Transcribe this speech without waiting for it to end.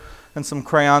and some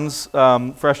crayons,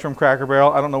 fresh from Cracker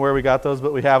Barrel. I don't know where we got those,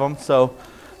 but we have them. So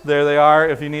there they are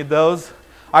if you need those.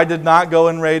 I did not go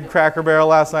and raid Cracker Barrel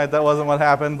last night. That wasn't what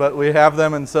happened, but we have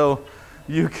them, and so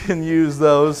you can use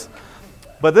those.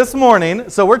 But this morning,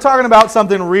 so we're talking about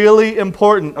something really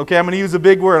important. Okay, I'm going to use a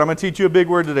big word. I'm going to teach you a big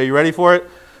word today. You ready for it?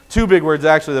 Two big words,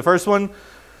 actually. The first one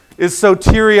is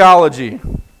soteriology.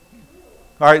 All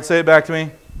right, say it back to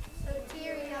me.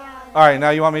 Soteriology. All right, now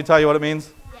you want me to tell you what it means?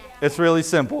 Yes. It's really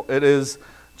simple. It is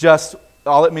just,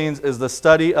 all it means is the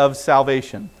study of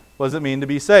salvation. What does it mean to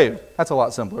be saved? That's a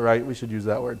lot simpler, right? We should use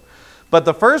that word. But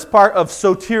the first part of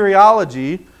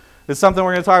soteriology is something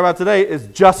we're going to talk about today is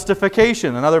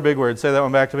justification. Another big word. Say that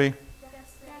one back to me.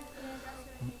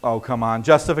 Oh, come on.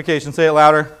 Justification. Say it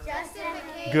louder.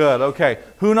 Justification. Good. Okay.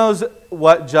 Who knows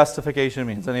what justification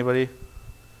means? Anybody?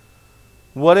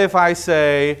 What if I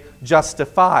say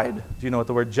justified? Do you know what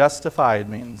the word justified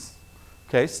means?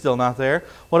 Okay, still not there.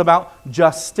 What about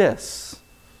justice?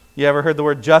 You ever heard the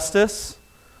word justice?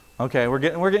 Okay, we're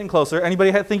getting closer.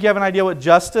 Anybody think you have an idea what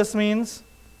justice means?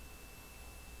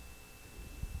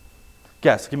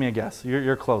 Guess. Give me a guess.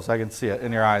 You're close. I can see it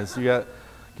in your eyes.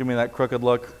 Give me that crooked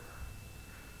look.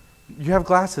 You have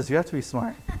glasses. You have to be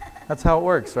smart. That's how it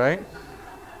works, right?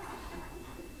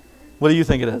 What do you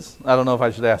think it is? I don't know if I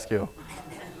should ask you.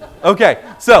 Okay,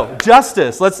 so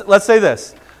justice. Let's say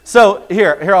this. So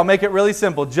here, I'll make it really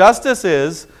simple. Justice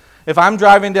is if I'm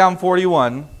driving down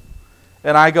 41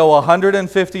 and I go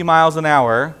 150 miles an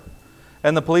hour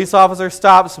and the police officer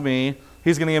stops me,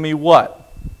 he's going to give me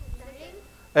what?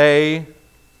 A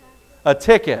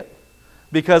ticket.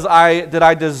 Because did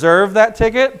I deserve that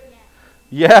ticket?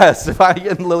 Yes.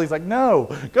 And Lily's like,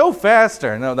 no, go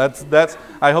faster. No, that's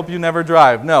I hope you never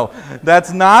drive. No,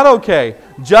 that's not okay.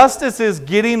 Justice is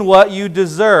getting what you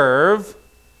deserve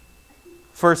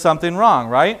for something wrong,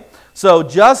 right? So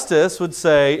justice would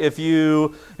say if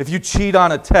you cheat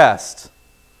on a test,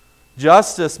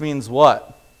 justice means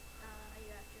what?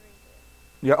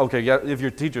 You have to redo it. Yeah, okay, if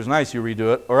your teacher's nice, you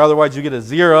redo it. Or otherwise you get a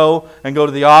 0 and go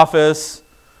to the office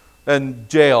and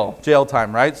jail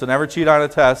time, right? So never cheat on a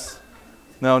test.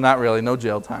 No, not really. No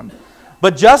jail time.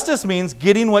 But justice means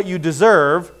getting what you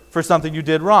deserve for something you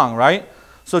did wrong, right?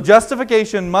 So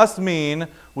justification must mean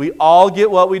we all get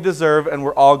what we deserve and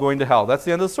we're all going to hell. That's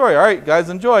the end of the story. All right, guys,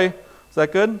 enjoy. Is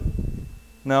that good?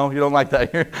 No, you don't like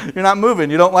that. You're not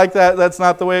moving. You don't like that? That's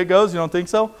not the way it goes? You don't think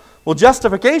so? Well,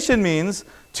 justification means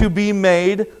to be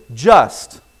made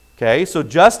just. Okay, so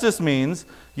justice means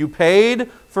you paid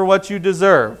for what you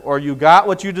deserve or you got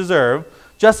what you deserve.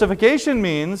 Justification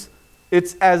means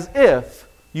it's as if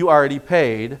you already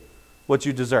paid what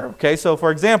you deserve. Okay, so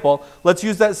for example, let's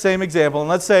use that same example. And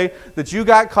let's say that you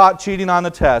got caught cheating on the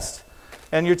test.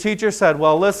 And your teacher said,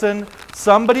 well, listen,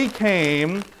 somebody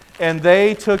came and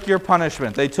they took your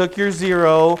punishment. They took your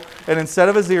 0, and instead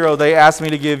of a 0, they asked me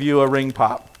to give you a ring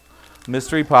pop.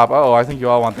 Mystery pop. Oh, I think you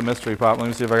all want the mystery pop. Let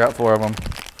me see if I got 4 of them.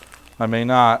 I may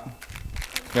not.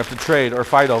 You have to trade or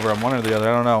fight over them, one or the other.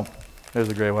 I don't know. There's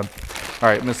a gray one. All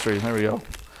right, mystery. There we go.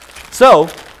 So,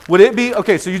 would it be,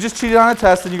 okay, so you just cheated on a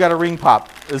test and you got a ring pop.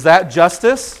 Is that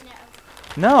justice?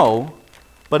 No,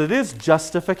 but it is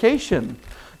justification.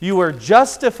 You were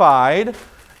justified,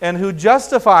 and who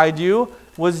justified you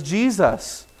was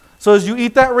Jesus. So as you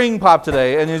eat that ring pop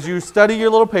today, and as you study your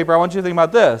little paper, I want you to think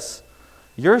about this.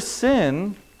 Your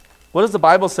sin, what does the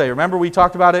Bible say? Remember we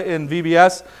talked about it in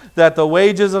VBS, that the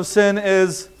wages of sin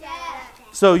is death.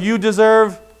 So you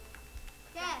deserve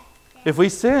death. If we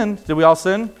sinned, did we all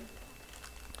sin?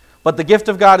 But the gift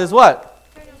of God is what?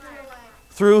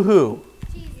 Through who?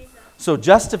 Jesus. So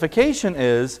justification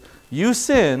is you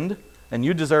sinned and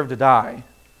you deserve to die.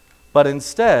 But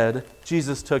instead,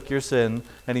 Jesus took your sin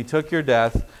and he took your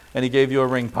death and he gave you a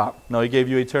ring pop. No, he gave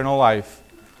you eternal life.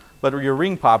 But your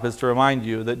ring pop is to remind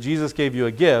you that Jesus gave you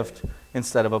a gift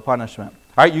instead of a punishment.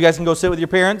 All right, you guys can go sit with your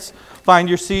parents, find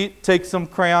your seat, take some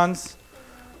crayons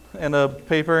and a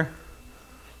paper.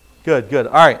 Good.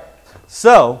 All right.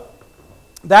 So,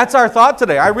 that's our thought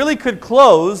today. I really could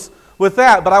close with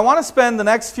that, but I want to spend the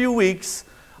next few weeks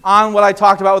on what I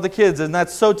talked about with the kids, and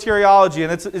that's soteriology.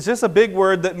 And it's just a big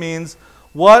word that means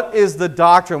what is the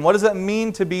doctrine? What does it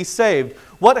mean to be saved?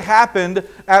 What happened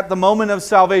at the moment of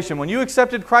salvation? When you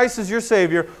accepted Christ as your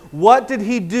Savior, what did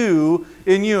He do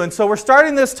in you? And so we're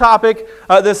starting this topic,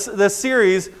 this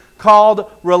series called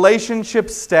Relationship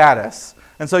Status.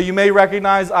 And so you may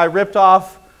recognize I ripped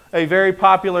off a very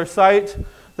popular site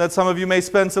that some of you may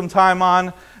spend some time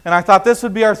on. And I thought this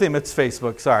would be our theme. It's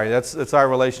Facebook, sorry. It's our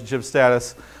relationship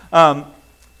status. And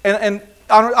on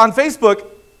Facebook,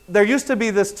 there used to be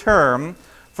this term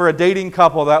for a dating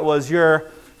couple that was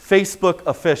your Facebook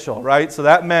official, right? So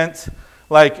that meant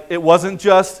like it wasn't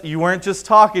just, you weren't just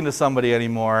talking to somebody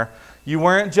anymore. You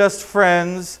weren't just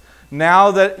friends.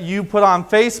 Now that you put on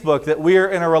Facebook that we're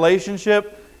in a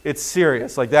relationship, it's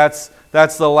serious. Like that's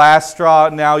the last straw.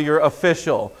 Now you're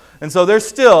official. And so there's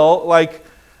still like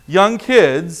young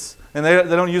kids, and they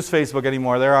don't use Facebook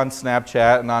anymore. They're on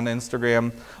Snapchat and on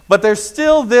Instagram. But there's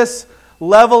still this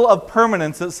level of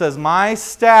permanence that says my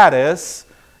status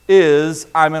is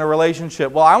I'm in a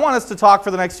relationship. Well, I want us to talk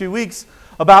for the next few weeks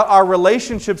about our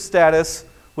relationship status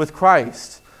with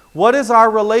Christ. What is our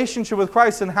relationship with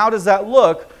Christ and how does that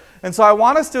look? And so I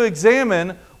want us to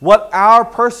examine what our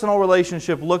personal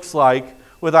relationship looks like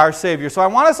with our Savior. So I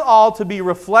want us all to be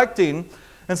reflecting.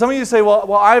 And some of you say,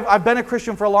 well, I've been a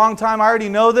Christian for a long time. I already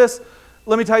know this.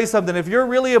 Let me tell you something. If you're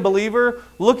really a believer,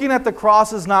 looking at the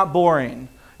cross is not boring.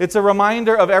 It's a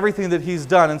reminder of everything that He's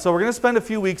done. And so we're going to spend a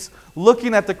few weeks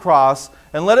looking at the cross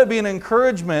and let it be an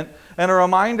encouragement and a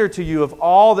reminder to you of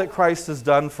all that Christ has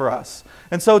done for us.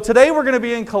 And so today we're going to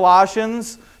be in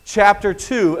Colossians chapter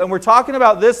 2, and we're talking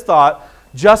about this thought,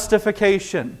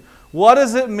 justification. What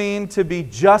does it mean to be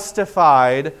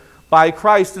justified by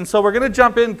Christ? And so we're going to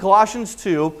jump in Colossians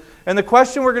 2, and the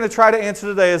question we're going to try to answer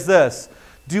today is this: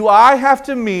 do I have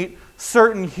to meet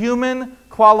certain human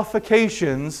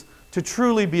qualifications to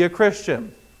truly be a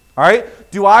Christian? All right?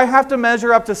 Do I have to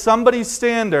measure up to somebody's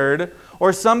standard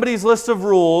or somebody's list of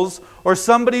rules or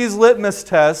somebody's litmus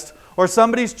test or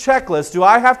somebody's checklist? Do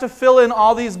I have to fill in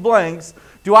all these blanks?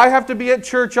 Do I have to be at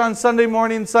church on Sunday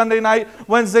morning, Sunday night,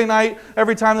 Wednesday night,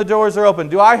 every time the doors are open?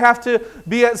 Do I have to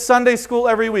be at Sunday school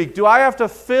every week? Do I have to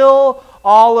fill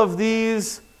all of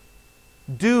these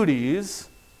duties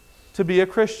to be a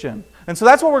Christian? And so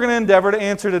that's what we're going to endeavor to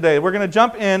answer today. We're going to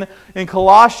jump in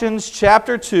Colossians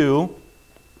chapter 2,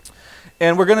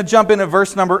 and we're going to jump in at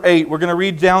verse number 8. We're going to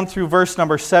read down through verse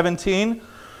number 17.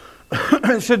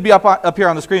 It should be up here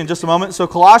on the screen in just a moment. So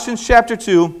Colossians chapter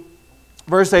 2,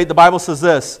 verse 8, the Bible says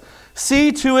this: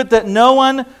 see to it that no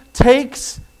one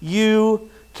takes you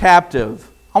captive.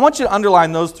 I want you to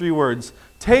underline those three words.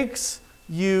 Takes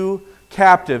you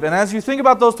captive. And as you think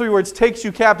about those three words, takes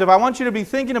you captive, I want you to be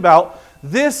thinking about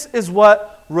this is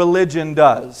what religion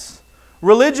does.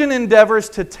 Religion endeavors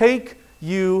to take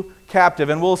you captive.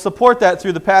 And we'll support that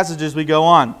through the passage as we go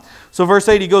on. So verse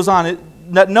 8, he goes on,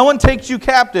 that no one takes you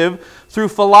captive through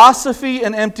philosophy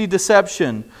and empty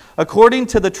deception, according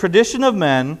to the tradition of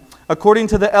men, according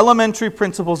to the elementary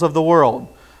principles of the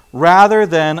world, rather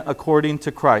than according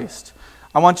to Christ.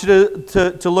 I want you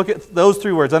to look at those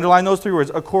three words, underline those three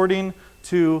words, according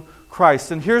to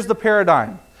Christ. And here's the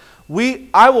paradigm.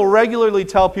 I will regularly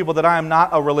tell people that I am not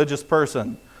a religious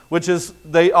person, which is,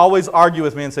 they always argue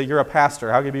with me and say, you're a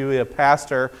pastor. How can you be a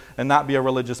pastor and not be a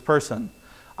religious person?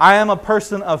 I am a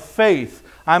person of faith.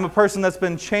 I'm a person that's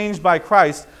been changed by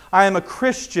Christ. I am a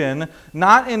Christian,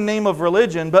 not in name of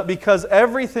religion, but because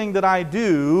everything that I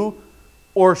do,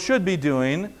 or should be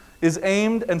doing, is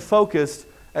aimed and focused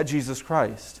at Jesus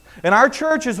Christ. In our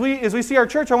church, as we see our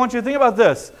church, I want you to think about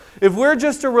this. If we're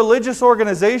just a religious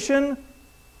organization,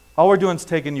 all we're doing is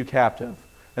taking you captive.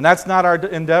 And that's not our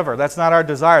endeavor. That's not our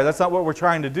desire. That's not what we're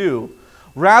trying to do.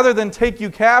 Rather than take you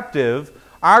captive,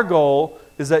 our goal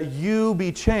is that you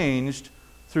be changed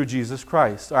through Jesus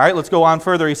Christ. All right, let's go on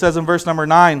further. He says in verse number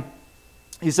 9,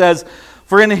 he says,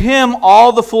 for in Him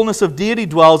all the fullness of deity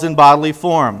dwells in bodily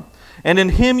form, and in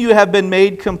Him you have been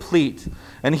made complete.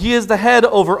 And He is the head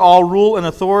over all rule and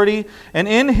authority, and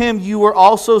in Him you were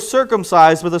also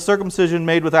circumcised with a circumcision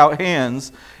made without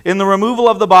hands, in the removal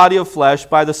of the body of flesh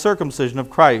by the circumcision of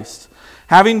Christ,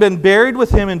 having been buried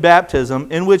with Him in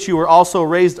baptism, in which you were also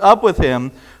raised up with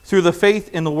Him through the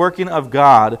faith in the working of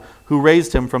God, who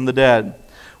raised Him from the dead.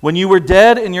 When you were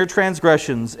dead in your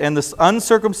transgressions and the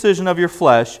uncircumcision of your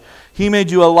flesh, He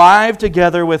made you alive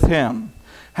together with Him,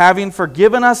 having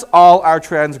forgiven us all our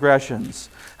transgressions,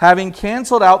 having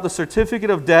canceled out the certificate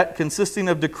of debt consisting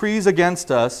of decrees against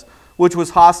us, which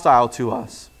was hostile to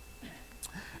us.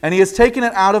 And He has taken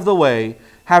it out of the way,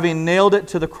 having nailed it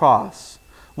to the cross.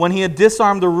 When He had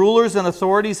disarmed the rulers and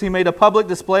authorities, He made a public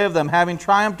display of them, having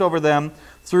triumphed over them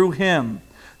through Him.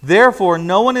 Therefore,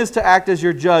 no one is to act as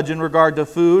your judge in regard to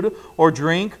food or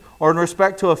drink, or in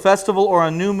respect to a festival or a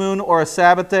new moon or a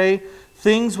Sabbath day,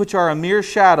 things which are a mere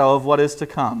shadow of what is to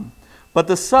come. But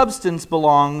the substance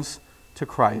belongs to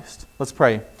Christ. Let's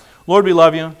pray. Lord, we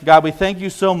love You. God, we thank You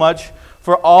so much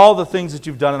for all the things that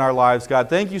You've done in our lives, God.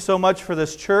 Thank You so much for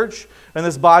this church and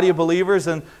this body of believers.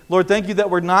 And Lord, thank You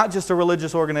that we're not just a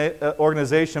religious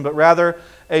organization, but rather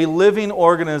a living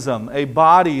organism, a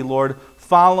body, Lord,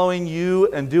 following You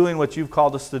and doing what You've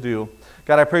called us to do.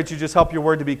 God, I pray that you just help your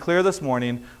word to be clear this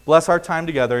morning. Bless our time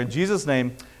together. In Jesus'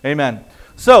 name, amen.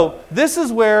 So this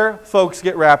is where folks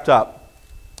get wrapped up.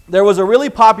 There was a really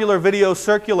popular video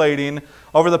circulating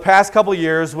over the past couple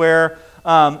years where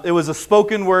it was a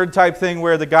spoken word type thing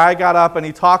where the guy got up and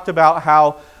he talked about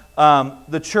how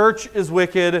the church is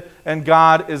wicked and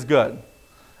God is good.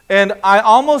 And I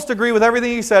almost agree with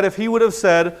everything he said if he would have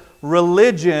said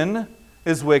religion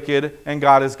is wicked and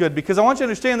God is good. Because I want you to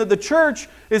understand that the church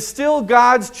is still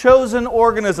God's chosen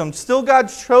organism, still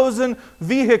God's chosen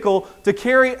vehicle to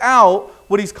carry out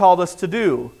what He's called us to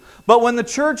do. But when the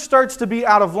church starts to be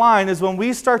out of line is when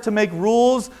we start to make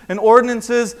rules and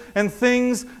ordinances and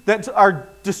things that are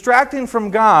distracting from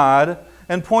God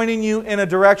and pointing you in a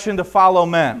direction to follow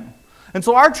men. And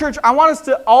so our church, I want us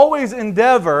to always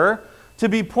endeavor to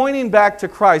be pointing back to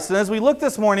Christ. And as we look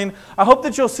this morning, I hope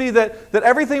that you'll see that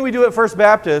everything we do at First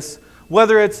Baptist,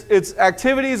 whether it's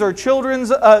activities or children's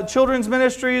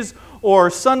ministries or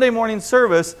Sunday morning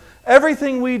service,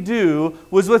 everything we do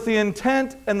was with the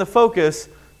intent and the focus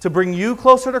to bring you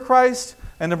closer to Christ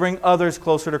and to bring others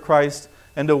closer to Christ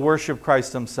and to worship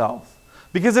Christ Himself.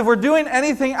 Because if we're doing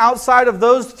anything outside of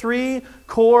those three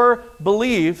core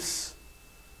beliefs,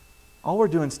 all we're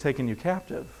doing is taking you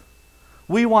captive.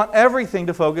 We want everything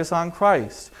to focus on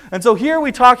Christ. And so here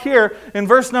we talk here in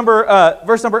verse number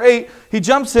 8, he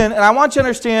jumps in, and I want you to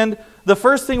understand the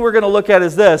first thing we're going to look at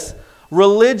is this.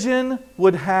 Religion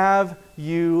would have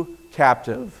you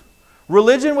captive.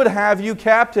 Religion would have you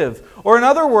captive. Or in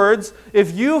other words,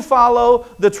 if you follow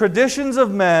the traditions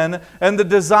of men and the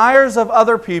desires of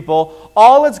other people,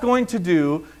 all it's going to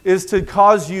do is to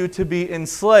cause you to be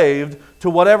enslaved to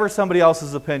whatever somebody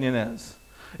else's opinion is.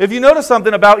 If you notice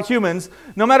something about humans,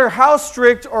 no matter how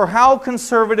strict or how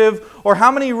conservative or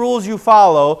how many rules you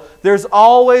follow, there's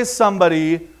always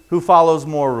somebody who follows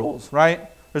more rules, right?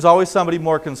 There's always somebody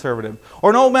more conservative.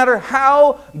 Or no matter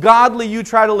how godly you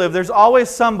try to live, there's always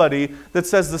somebody that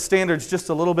says the standard's just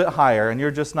a little bit higher and you're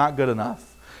just not good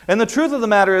enough. And the truth of the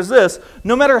matter is this,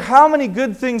 no matter how many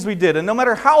good things we did and no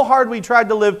matter how hard we tried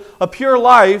to live a pure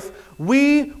life,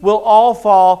 we will all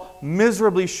fall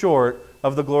miserably short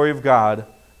of the glory of God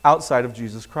outside of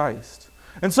Jesus Christ.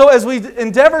 And so as we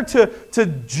endeavor to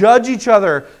judge each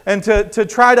other and to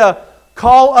try to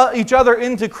call each other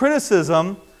into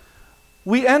criticism,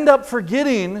 we end up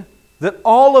forgetting that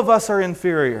all of us are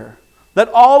inferior, that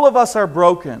all of us are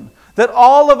broken, that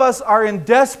all of us are in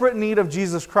desperate need of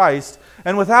Jesus Christ,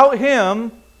 and without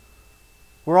Him,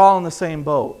 we're all in the same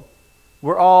boat.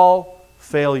 We're all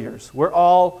failures. We're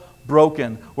all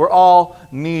broken. We're all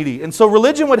needy. And so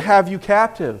religion would have you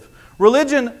captive.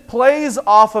 Religion plays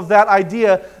off of that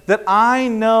idea that I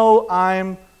know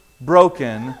I'm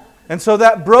broken. And so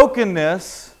that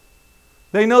brokenness,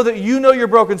 they know that you know you're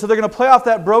broken, so they're going to play off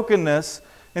that brokenness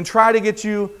and try to get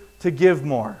you to give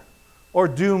more, or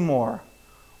do more,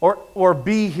 or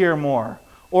be here more,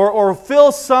 or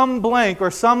fill some blank or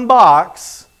some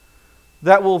box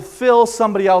that will fill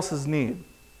somebody else's need.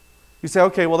 You say,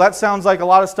 okay, well that sounds like a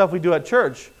lot of stuff we do at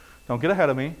church. Don't get ahead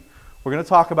of me. We're going to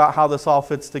talk about how this all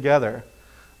fits together.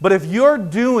 But if you're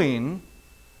doing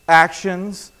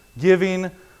actions,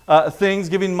 giving things,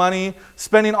 giving money,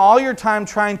 spending all your time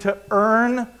trying to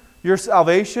earn your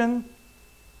salvation,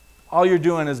 all you're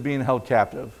doing is being held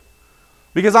captive.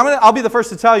 Because I'll be the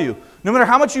first to tell you, no matter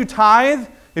how much you tithe,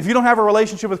 if you don't have a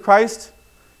relationship with Christ,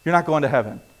 you're not going to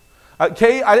heaven.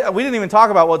 Kay, we didn't even talk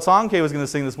about what song Kay was going to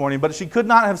sing this morning, but she could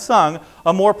not have sung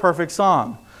a more perfect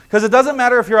song. Because it doesn't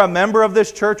matter if you're a member of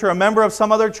this church or a member of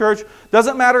some other church.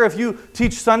 Doesn't matter if you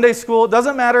teach Sunday school. It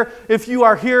doesn't matter if you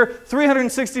are here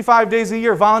 365 days a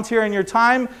year volunteering your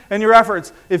time and your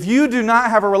efforts. If you do not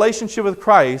have a relationship with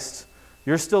Christ,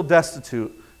 you're still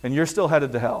destitute and you're still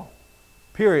headed to hell.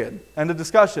 Period. End of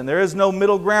discussion. There is no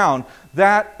middle ground.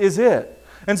 That is it.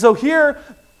 And so here,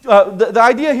 the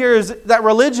idea here is that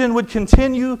religion would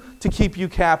continue to keep you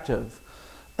captive.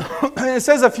 It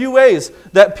says a few ways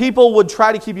that people would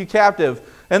try to keep you captive.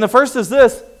 And the first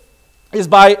is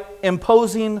by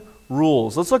imposing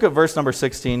rules. Let's look at verse number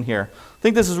 16 here. I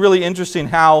think this is really interesting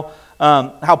how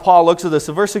Paul looks at this.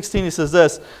 In verse 16 he says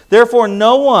this, "Therefore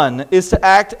no one is to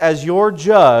act as your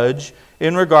judge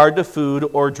in regard to food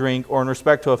or drink or in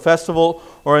respect to a festival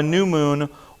or a new moon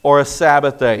or a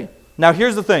Sabbath day." Now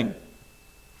here's the thing.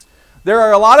 There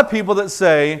are a lot of people that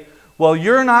say, well,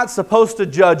 you're not supposed to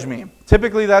judge me.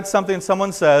 Typically that's something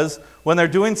someone says when they're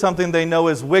doing something they know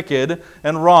is wicked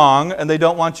and wrong, and they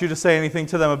don't want you to say anything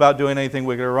to them about doing anything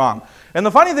wicked or wrong. And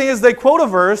the funny thing is they quote a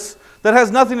verse that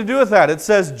has nothing to do with that. It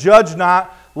says, "Judge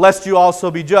not, lest you also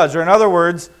be judged." Or in other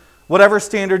words, whatever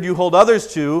standard you hold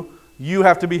others to, you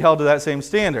have to be held to that same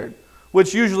standard.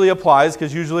 which usually applies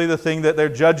because usually the thing that they're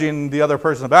judging the other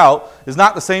person about is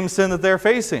not the same sin that they're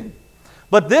facing.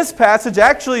 But this passage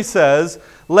actually says,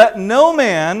 let no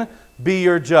man be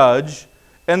your judge.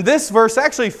 And this verse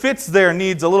actually fits their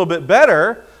needs a little bit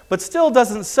better, but still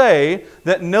doesn't say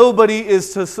that nobody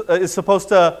is supposed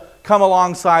to come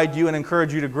alongside you and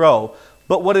encourage you to grow.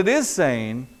 But what it is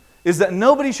saying is that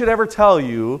nobody should ever tell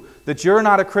you that you're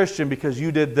not a Christian because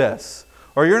you did this,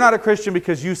 or you're not a Christian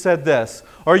because you said this,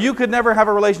 or you could never have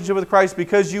a relationship with Christ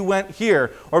because you went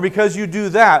here, or because you do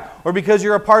that, or because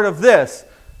you're a part of this.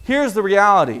 Here's the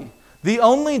reality. The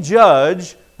only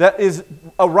judge that is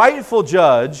a rightful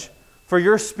judge for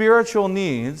your spiritual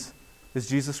needs is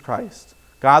Jesus Christ,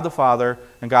 God the Father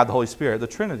and God the Holy Spirit, the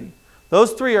Trinity.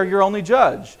 Those three are your only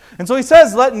judge. And so he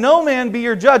says, let no man be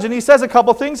your judge. And he says a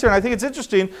couple things here, and I think it's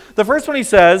interesting. The first one he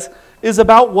says is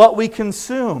about what we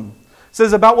consume. It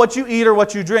says about what you eat or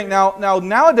what you drink. Now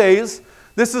nowadays,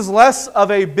 this is less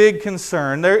of a big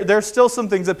concern. There's still some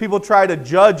things that people try to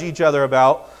judge each other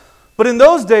about. But in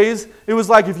those days, it was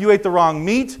like if you ate the wrong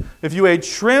meat, if you ate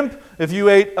shrimp, if you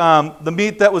ate the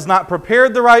meat that was not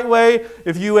prepared the right way,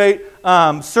 if you ate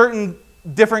certain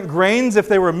different grains, if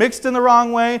they were mixed in the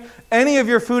wrong way, any of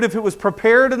your food, if it was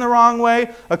prepared in the wrong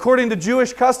way, according to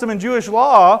Jewish custom and Jewish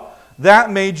law, that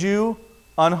made you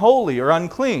unholy or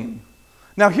unclean.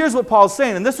 Now here's what Paul's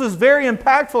saying, and this was very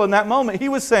impactful in that moment. He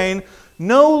was saying,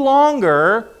 no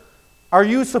longer are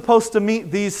you supposed to meet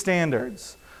these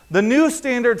standards. The new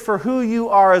standard for who you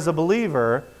are as a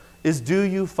believer is, do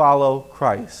you follow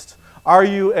Christ? Are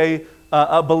you a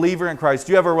believer in Christ?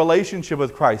 Do you have a relationship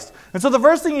with Christ? And so the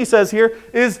first thing he says here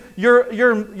is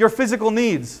your physical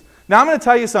needs. Now I'm going to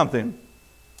tell you something.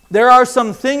 There are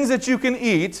some things that you can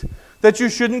eat that you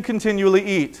shouldn't continually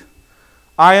eat.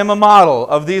 I am a model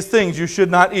of these things you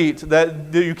should not eat,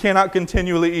 that you cannot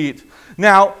continually eat.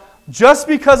 Now, just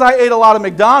because I ate a lot of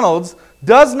McDonald's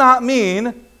does not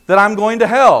mean that I'm going to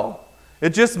hell. It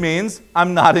just means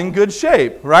I'm not in good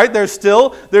shape, right? There's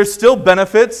still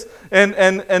benefits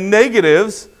and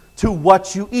negatives to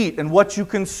what you eat and what you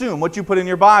consume, what you put in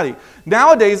your body.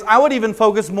 Nowadays, I would even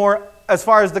focus more, as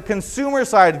far as the consumer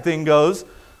side of thing goes,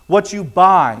 what you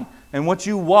buy and what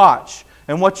you watch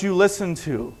and what you listen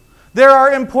to. There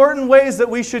are important ways that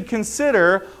we should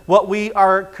consider what we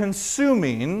are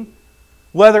consuming,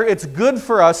 whether it's good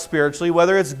for us spiritually,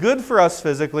 whether it's good for us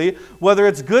physically, whether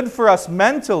it's good for us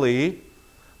mentally.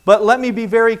 But let me be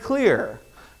very clear.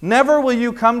 Never will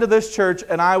you come to this church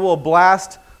and I will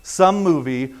blast some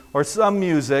movie or some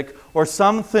music or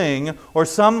something or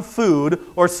some food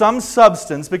or some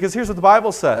substance, because here's what the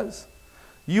Bible says.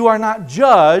 You are not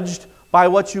judged by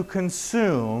what you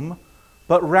consume,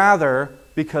 but rather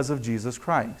because of Jesus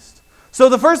Christ. So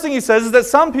the first thing he says is that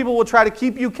some people will try to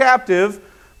keep you captive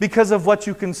because of what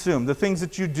you consume, the things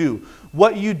that you do,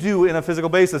 what you do in a physical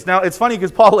basis. Now, it's funny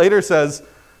because Paul later says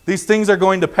these things are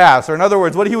going to pass. Or in other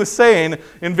words, what he was saying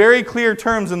in very clear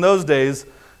terms in those days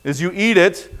is you eat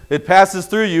it, it passes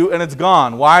through you, and it's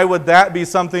gone. Why would that be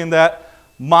something that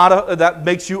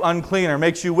makes you unclean or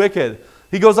makes you wicked?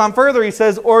 He goes on further, he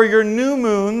says, or your new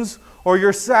moons, or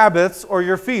your Sabbaths, or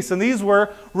your feasts. And these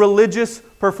were religious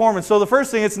performance. So the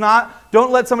first thing, it's not,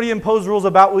 don't let somebody impose rules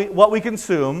about what we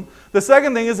consume. The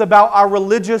second thing is about our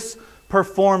religious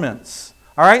performance.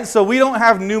 All right, so we don't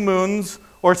have new moons,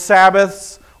 or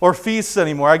Sabbaths, or feasts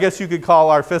anymore. I guess you could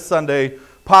call our Fifth Sunday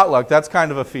potluck. That's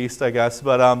kind of a feast, I guess.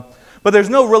 But there's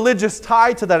no religious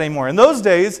tie to that anymore. In those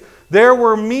days, there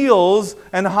were meals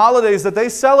and holidays that they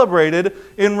celebrated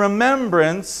in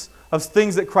remembrance of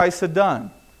things that Christ had done.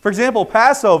 For example,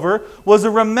 Passover was a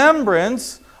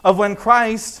remembrance of when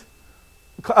Christ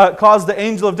caused the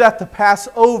angel of death to pass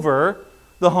over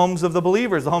the homes of the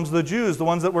believers, the homes of the Jews, the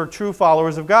ones that were true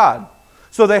followers of God.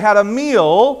 So they had a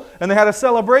meal and they had a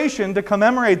celebration to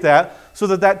commemorate that so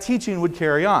that that teaching would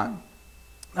carry on.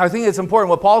 Now, I think it's important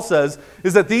what Paul says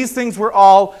is that these things were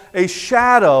all a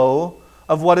shadow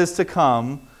of what is to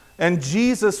come, and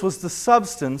Jesus was the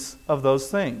substance of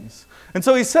those things. And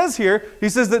so he says here, he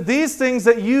says that these things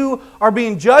that you are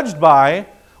being judged by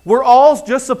were all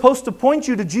just supposed to point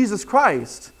you to Jesus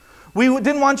Christ. We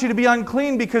didn't want you to be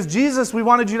unclean because Jesus, we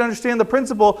wanted you to understand the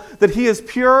principle that He is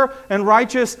pure and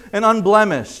righteous and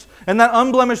unblemished. And that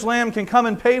unblemished Lamb can come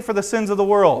and pay for the sins of the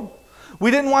world.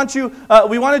 We didn't want you,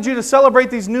 we wanted you to celebrate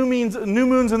these new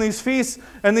moons and these feasts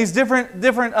and these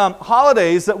different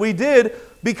holidays that we did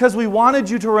because we wanted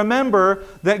you to remember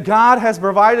that God has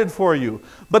provided for you.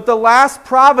 But the last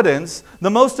providence,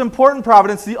 the most important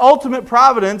providence, the ultimate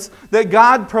providence that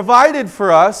God provided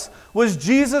for us was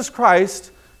Jesus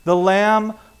Christ, the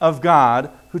Lamb of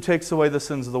God, who takes away the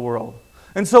sins of the world.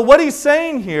 And so what he's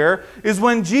saying here is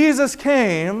when Jesus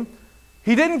came,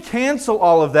 he didn't cancel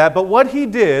all of that, but what he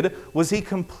did was he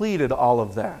completed all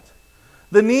of that.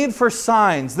 The need for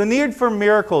signs, the need for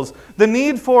miracles, the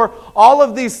need for all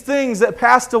of these things that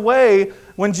passed away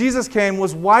when Jesus came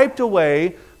was wiped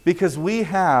away because we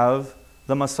have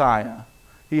the Messiah.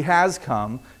 He has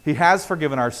come. He has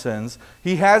forgiven our sins.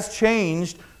 He has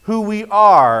changed who we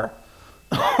are.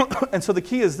 And so the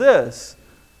key is this.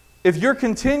 If you're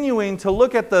continuing to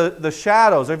look at the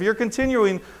shadows, if you're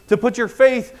continuing to put your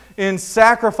faith in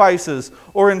sacrifices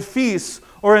or in feasts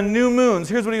or in new moons,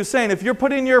 here's what he was saying. If you're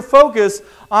putting your focus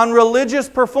on religious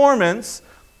performance,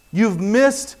 you've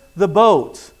missed the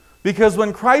boat. Because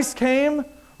when Christ came,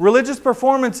 religious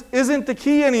performance isn't the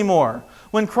key anymore.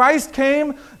 When Christ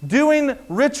came, doing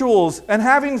rituals and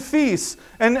having feasts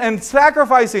and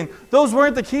sacrificing, those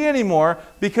weren't the key anymore,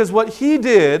 because what he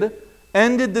did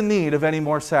ended the need of any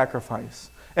more sacrifice,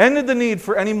 ended the need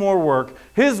for any more work.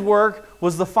 His work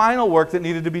was the final work that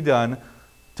needed to be done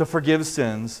to forgive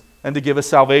sins and to give us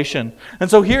salvation. And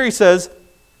so here he says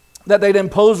that they'd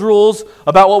impose rules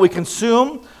about what we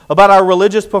consume, about our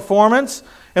religious performance,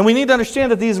 and we need to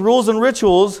understand that these rules and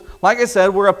rituals, like I said,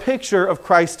 were a picture of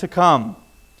Christ to come.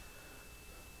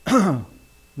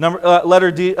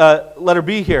 Letter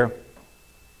B here.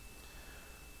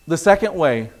 The second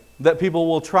way that people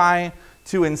will try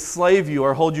to enslave you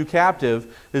or hold you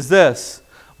captive is this: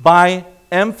 by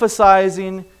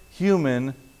emphasizing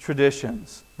human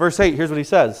traditions. Verse 8, here's what he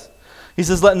says. He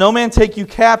says, "Let no man take you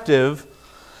captive."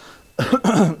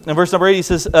 In verse number 8, he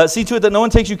says, "See to it that no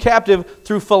one takes you captive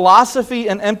through philosophy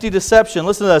and empty deception."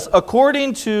 Listen to this.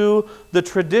 "According to the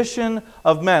tradition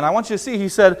of men." I want you to see, he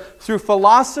said, through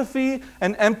philosophy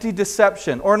and empty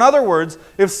deception. Or in other words,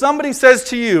 if somebody says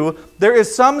to you, there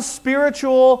is some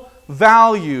spiritual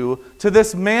value to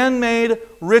this man-made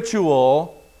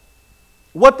ritual,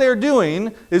 what they're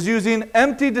doing is using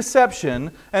empty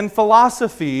deception and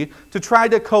philosophy to try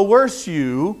to coerce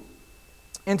you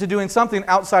into doing something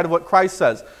outside of what Christ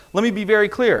says. Let me be very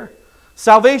clear.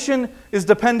 Salvation is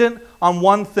dependent on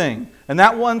one thing, and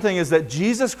that one thing is that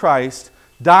Jesus Christ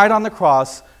died on the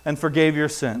cross and forgave your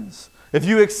sins. If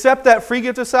you accept that free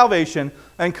gift of salvation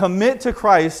and commit to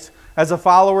Christ as a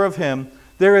follower of Him,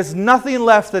 there is nothing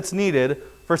left that's needed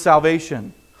for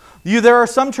salvation. There are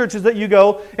some churches that you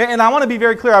go, and I want to be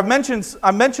very clear. I've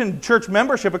mentioned church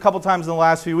membership a couple times in the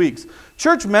last few weeks.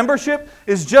 Church membership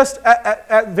is just,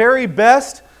 at very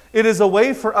best, it is a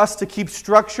way for us to keep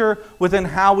structure within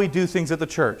how we do things at the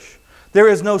church. There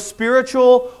is no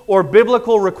spiritual or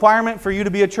biblical requirement for you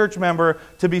to be a church member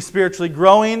to be spiritually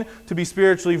growing, to be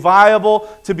spiritually viable,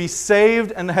 to be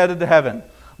saved and headed to heaven.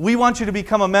 We want you to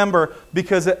become a member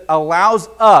because it allows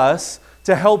us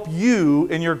to help you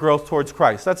in your growth towards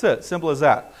Christ. That's it. Simple as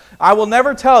that. I will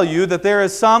never tell you that there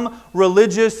is some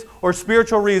religious or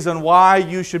spiritual reason why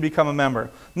you should become a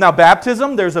member. Now,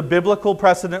 baptism, there's a biblical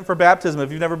precedent for baptism.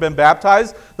 If you've never been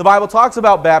baptized, the Bible talks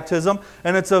about baptism,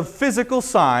 and it's a physical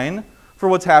sign for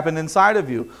what's happened inside of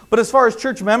you. But as far as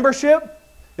church membership,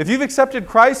 if you've accepted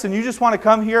Christ and you just want to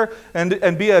come here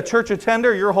and be a church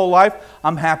attender your whole life,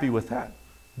 I'm happy with that.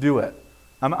 Do it.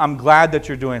 I'm glad that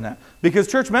you're doing that. Because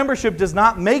church membership does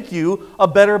not make you a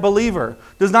better believer,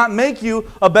 does not make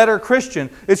you a better Christian.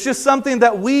 It's just something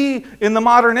that we, in the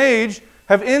modern age,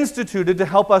 have instituted to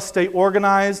help us stay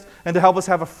organized and to help us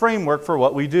have a framework for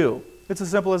what we do. It's as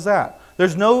simple as that.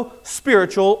 There's no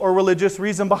spiritual or religious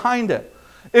reason behind it.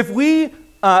 If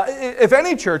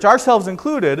any church, ourselves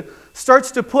included,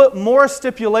 starts to put more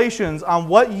stipulations on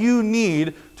what you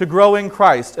need to grow in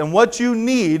Christ and what you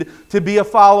need to be a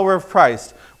follower of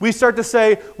Christ, we start to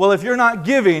say, well, if you're not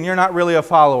giving, you're not really a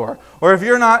follower. Or if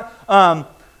you're not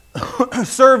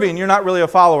serving, you're not really a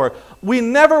follower. We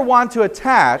never want to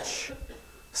attach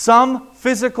some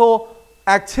physical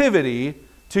activity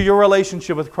to your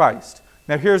relationship with Christ.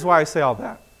 Now, here's why I say all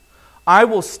that. I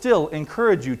will still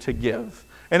encourage you to give,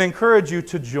 and encourage you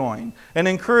to join, and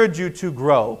encourage you to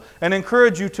grow, and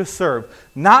encourage you to serve.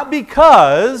 Not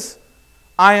because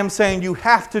I am saying you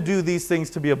have to do these things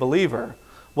to be a believer.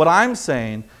 What I'm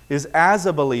saying is, as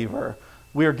a believer,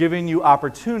 we are giving you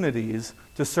opportunities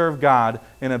to serve God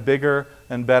in a bigger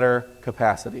and better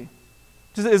capacity.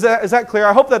 Is that clear?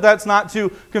 I hope that that's not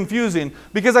too confusing,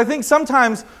 because I think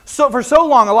sometimes, for so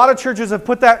long, a lot of churches have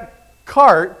put that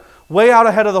cart way out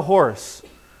ahead of the horse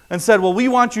and said, well, we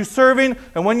want you serving,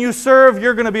 and when you serve,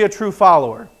 you're going to be a true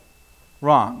follower.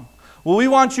 Wrong. Well, we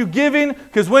want you giving,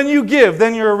 because when you give,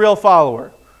 then you're a real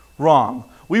follower. Wrong.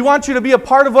 We want you to be a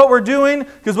part of what we're doing,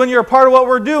 because when you're a part of what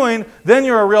we're doing, then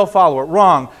you're a real follower.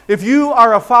 Wrong. If you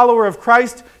are a follower of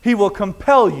Christ, He will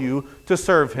compel you to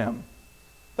serve Him.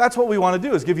 That's what we want to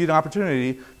do, is give you an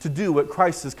opportunity to do what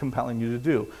Christ is compelling you to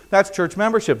do. That's church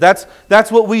membership. That's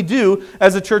what we do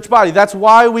as a church body. That's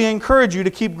why we encourage you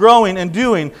to keep growing and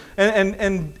doing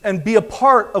and be a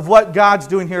part of what God's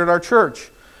doing here at our church.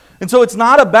 And so it's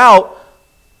not about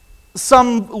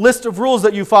some list of rules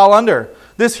that you fall under.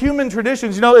 This human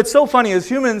traditions, it's so funny. As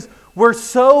humans, we're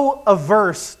so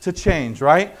averse to change,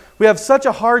 right? We have such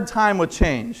a hard time with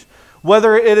change.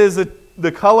 Whether it is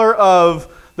the color of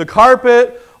the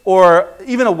carpet or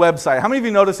even a website. How many of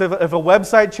you notice if a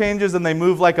website changes and they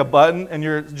move like a button and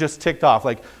you're just ticked off?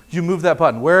 Like, you move that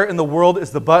button. Where in the world is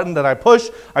the button that I push?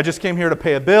 I just came here to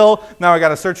pay a bill. Now I got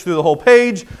to search through the whole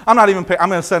page. I'm not even paying. I'm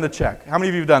going to send a check. How many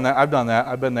of you have done that? I've done that.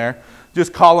 I've been there.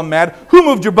 Just call them mad. Who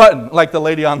moved your button? Like the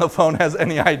lady on the phone has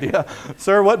any idea.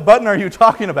 Sir, what button are you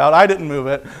talking about? I didn't move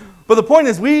it. But the point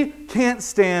is, we can't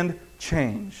stand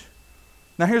change.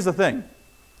 Now here's the thing.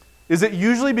 Is it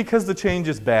usually because the change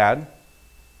is bad?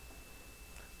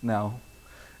 No.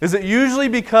 Is it usually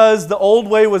because the old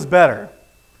way was better?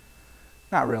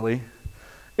 Not really.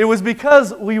 It was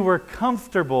because we were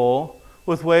comfortable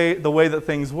with the way that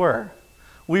things were.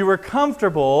 We were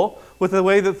comfortable with the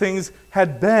way that things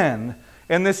had been.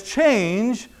 And this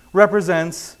change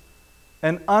represents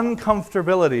an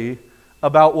uncomfortability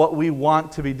about what we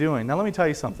want to be doing. Now let me tell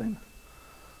you something.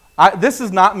 This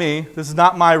is not me. This is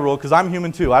not my rule, because I'm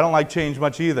human too. I don't like change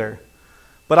much either.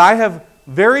 But I have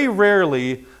very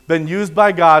rarely been used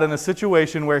by God in a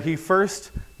situation where He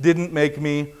first didn't make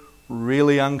me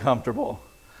really uncomfortable.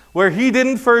 Where He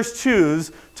didn't first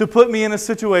choose to put me in a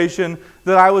situation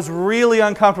that I was really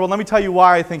uncomfortable. Let me tell you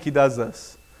why I think He does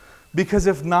this. Because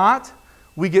if not,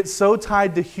 we get so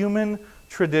tied to human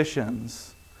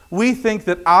traditions. We think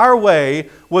that our way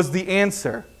was the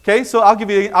answer. Okay, so I'll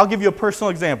give you a personal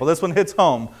example. This one hits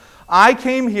home. I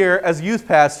came here as youth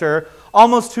pastor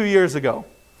almost 2 years ago.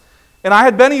 And I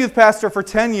had been a youth pastor for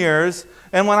 10 years.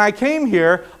 And when I came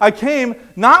here, I came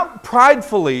not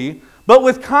pridefully, but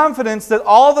with confidence that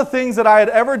all the things that I had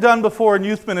ever done before in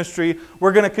youth ministry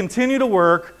were going to continue to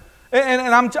work. And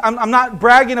I'm not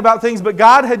bragging about things, but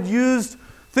God had used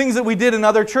things that we did in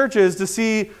other churches to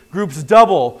see groups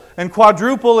double and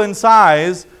quadruple in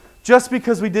size just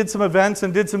because we did some events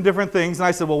and did some different things. And I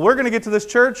said, well, we're going to get to this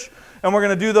church and we're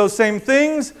going to do those same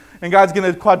things, and God's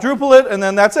going to quadruple it, and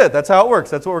then that's it. That's how it works.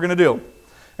 That's what we're going to do.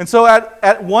 And so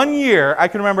at 1 year, I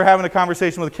can remember having a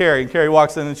conversation with Carrie, and Carrie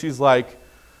walks in and she's like,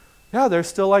 yeah, there's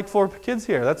still like 4 kids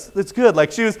here. That's good.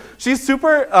 Like she's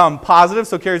super positive,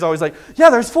 so Carrie's always like, yeah,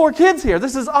 there's 4 kids here.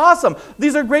 This is awesome.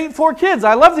 These are great 4 kids.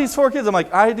 I love these 4 kids. I'm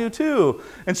like, I do too.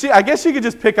 And I guess she could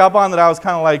just pick up on that I was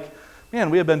kind of like, man,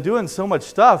 we have been doing so much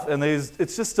stuff, and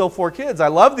it's just still 4 kids. I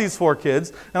love these 4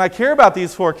 kids, and I care about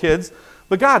these 4 kids.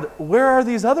 But God, where are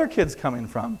these other kids coming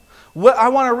from? I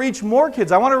want to reach more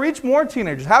kids. I want to reach more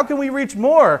teenagers. How can we reach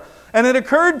more? And it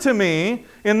occurred to me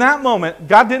in that moment,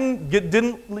 God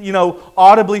didn't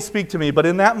audibly speak to me, but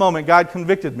in that moment, God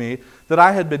convicted me that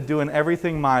I had been doing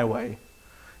everything my way.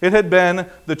 It had been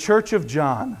the Church of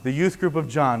John, the youth group of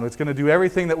John. It's going to do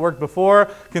everything that worked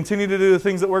before, continue to do the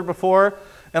things that worked before.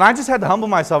 And I just had to humble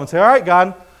myself and say, all right,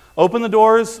 God, open the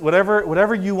doors,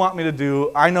 whatever you want me to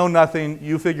do. I know nothing.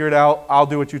 You figure it out. I'll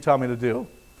do what you tell me to do.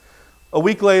 A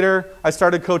week later, I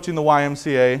started coaching the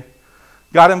YMCA,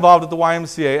 got involved at the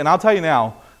YMCA, and I'll tell you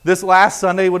now, this last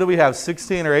Sunday, what did we have,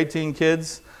 16 or 18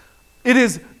 kids? It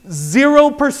is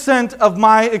 0% of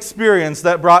my experience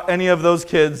that brought any of those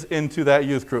kids into that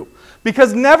youth group.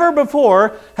 Because never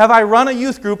before have I run a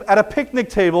youth group at a picnic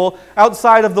table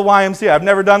outside of the YMCA. I've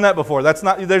never done that before.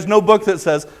 There's no book that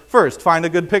says, first, find a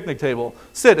good picnic table.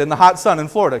 Sit in the hot sun in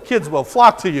Florida. Kids will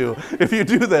flock to you if you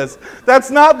do this. That's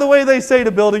not the way they say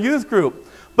to build a youth group.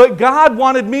 But God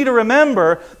wanted me to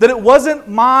remember that it wasn't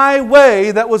my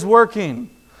way that was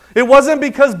working. It wasn't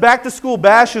because back-to-school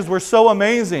bashes were so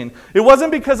amazing. It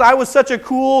wasn't because I was such a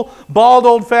cool, bald,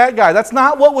 old fat guy. That's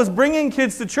not what was bringing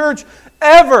kids to church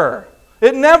ever.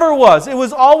 It never was. It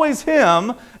was always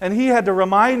Him, and He had to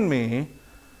remind me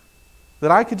that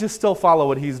I could just still follow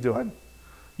what He's doing.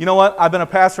 You know what? I've been a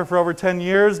pastor for over 10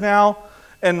 years now,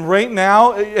 and right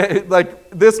now, like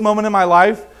this moment in my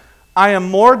life, I am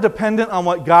more dependent on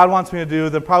what God wants me to do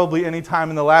than probably any time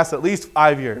in the last at least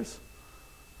 5 years.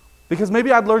 Because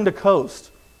maybe I'd learned to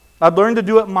coast. I'd learned to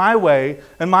do it my way,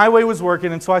 and my way was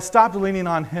working, and so I stopped leaning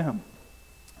on Him.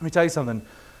 Let me tell you something.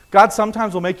 God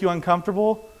sometimes will make you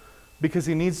uncomfortable because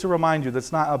He needs to remind you that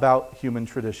it's not about human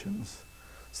traditions.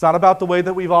 It's not about the way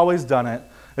that we've always done it.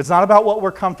 It's not about what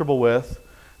we're comfortable with.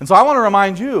 And so I want to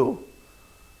remind you,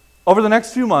 over the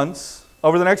next few months,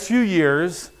 over the next few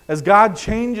years, as God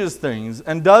changes things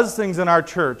and does things in our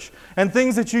church, and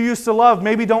things that you used to love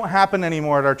maybe don't happen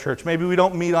anymore at our church. Maybe we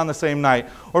don't meet on the same night,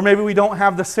 or maybe we don't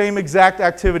have the same exact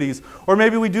activities, or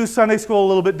maybe we do Sunday school a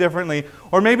little bit differently,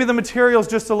 or maybe the material is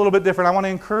just a little bit different. I want to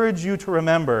encourage you to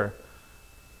remember,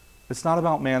 it's not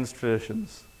about man's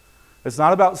traditions. It's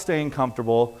not about staying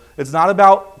comfortable. It's not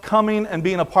about coming and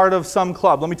being a part of some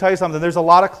club. Let me tell you something. There's a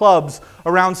lot of clubs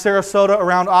around Sarasota,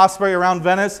 around Osprey, around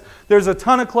Venice. There's a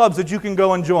ton of clubs that you can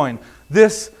go and join.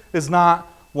 This is not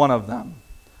one of them.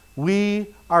 We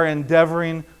are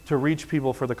endeavoring to reach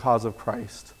people for the cause of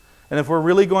Christ. And if we're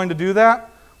really going to do that,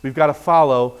 we've got to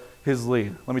follow his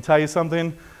lead. Let me tell you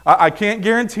something. I can't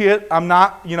guarantee it. I'm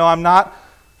not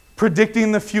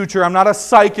predicting the future. I'm not a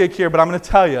psychic here, but I'm going to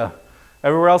tell you,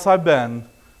 everywhere else I've been,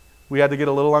 we had to get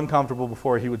a little uncomfortable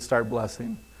before he would start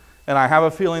blessing. And I have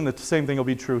a feeling that the same thing will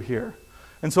be true here.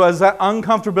 And so as that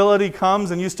uncomfortability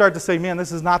comes and you start to say, man,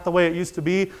 this is not the way it used to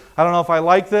be. I don't know if I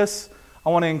like this.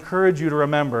 I want to encourage you to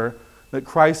remember that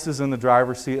Christ is in the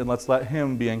driver's seat and let's let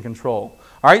him be in control.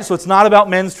 All right, so it's not about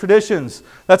men's traditions.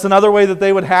 That's another way that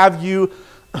they would have you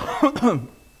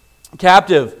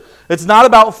captive. It's not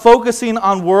about focusing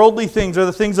on worldly things or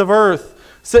the things of earth.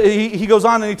 So he goes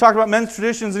on and he talked about men's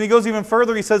traditions, and he goes even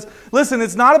further. He says, listen,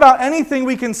 it's not about anything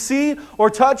we can see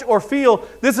or touch or feel.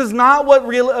 This is not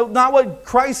what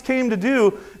Christ came to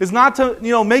do. Is not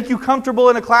to make you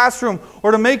comfortable in a classroom or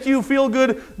to make you feel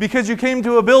good because you came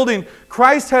to a building.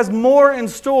 Christ has more in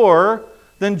store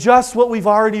than just what we've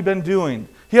already been doing.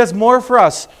 He has more for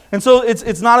us. And so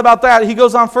it's not about that. He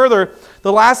goes on further.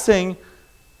 The last thing,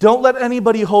 don't let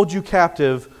anybody hold you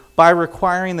captive by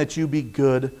requiring that you be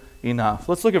good enough.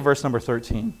 Let's look at verse number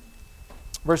 13.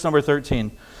 Verse number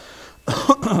 13.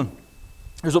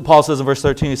 Here's what Paul says in verse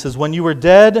 13. He says, when you were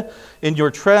dead in your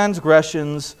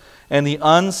transgressions and the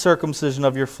uncircumcision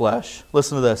of your flesh.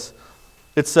 Listen to this.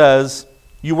 It says,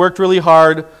 you worked really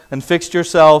hard and fixed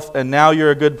yourself, and now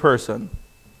you're a good person.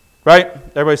 Right?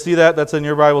 Everybody see that? That's in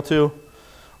your Bible too?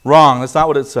 Wrong. That's not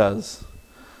what it says.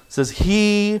 It says,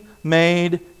 he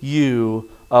made you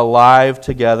alive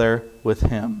together with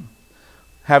him,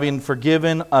 having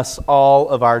forgiven us all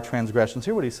of our transgressions.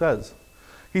 Hear what he says.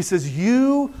 He says,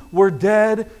 you were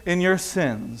dead in your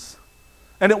sins.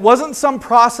 And it wasn't some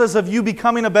process of you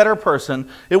becoming a better person.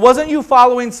 It wasn't you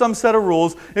following some set of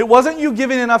rules. It wasn't you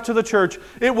giving enough to the church.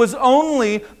 It was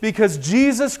only because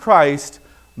Jesus Christ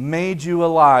made you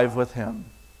alive with him.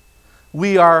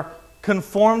 We are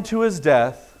conformed to his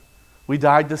death. We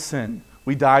died to sin.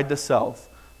 We died to self.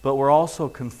 But we're also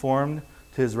conformed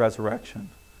to his resurrection.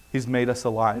 He's made us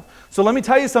alive. So let me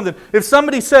tell you something. If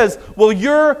somebody says, well,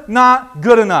 you're not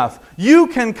good enough, you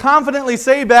can confidently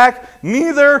say back,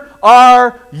 neither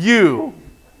are you.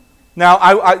 Now,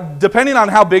 I depending on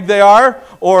how big they are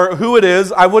or who it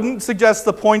is, I wouldn't suggest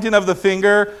the pointing of the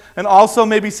finger, and also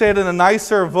maybe say it in a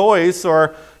nicer voice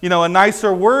or a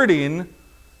nicer wording,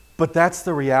 but that's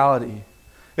the reality.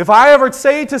 If I ever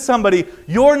say to somebody,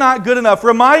 you're not good enough,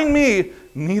 remind me,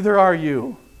 neither are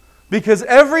you. Because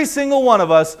every single one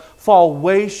of us fall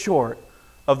way short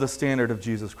of the standard of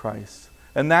Jesus Christ.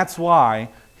 And that's why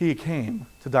he came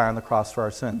to die on the cross for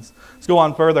our sins. Let's go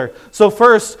on further. So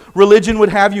first, religion would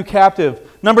have you captive.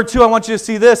 Number two, I want you to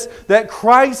see this, that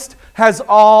Christ has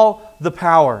all the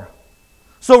power.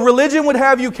 So religion would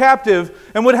have you captive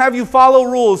and would have you follow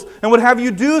rules and would have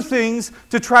you do things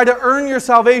to try to earn your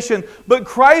salvation. But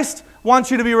Christ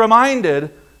wants you to be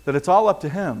reminded that it's all up to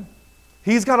him.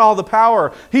 He's got all the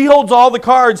power. He holds all the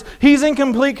cards. He's in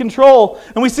complete control.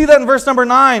 And we see that in verse number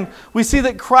 9. We see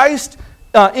that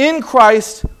in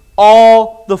Christ,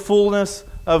 all the fullness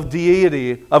of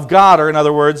deity, of God, or in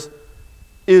other words,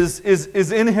 is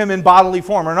in him in bodily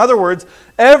form. Or in other words,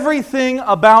 everything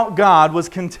about God was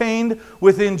contained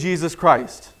within Jesus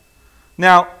Christ.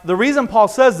 Now, the reason Paul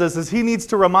says this is he needs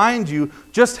to remind you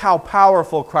just how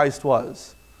powerful Christ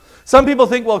was. Some people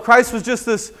think, well, Christ was just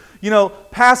this,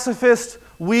 pacifist,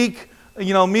 weak,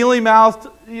 mealy-mouthed,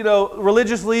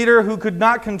 religious leader who could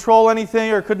not control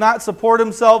anything or could not support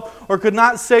himself or could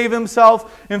not save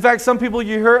himself. In fact, some people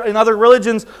you hear in other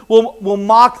religions will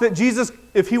mock that Jesus,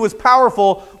 if he was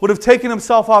powerful, would have taken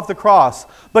himself off the cross.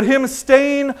 But him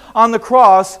staying on the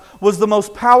cross was the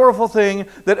most powerful thing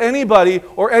that anybody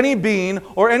or any being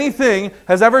or anything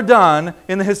has ever done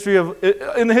in the history of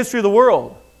the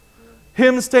world.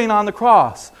 Him staying on the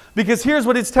cross. Because here's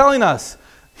what it's telling us.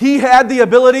 He had the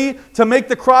ability to make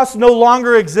the cross no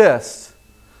longer exist.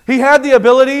 He had the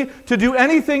ability to do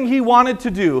anything he wanted to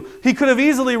do. He could have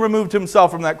easily removed himself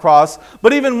from that cross,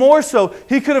 but even more so,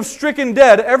 he could have stricken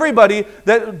dead everybody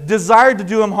that desired to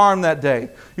do him harm that day.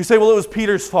 You say, well, it was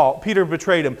Peter's fault. Peter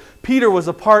betrayed him. Peter was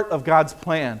a part of God's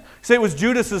plan. You say it was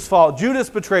Judas's fault. Judas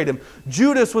betrayed him.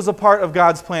 Judas was a part of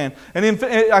God's plan. And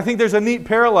I think there's a neat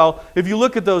parallel. If you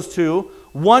look at those two,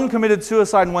 one committed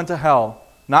suicide and went to hell.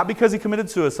 Not because he committed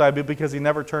suicide, but because he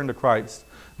never turned to Christ.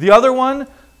 The other one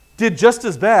did just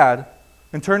as bad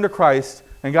and turned to Christ,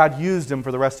 and God used him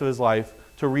for the rest of his life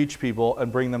to reach people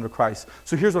and bring them to Christ.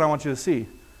 So here's what I want you to see.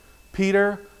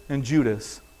 Peter and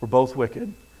Judas were both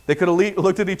wicked. They could have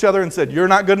looked at each other and said, you're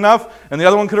not good enough, and the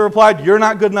other one could have replied, you're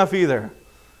not good enough either.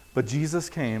 But Jesus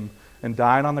came and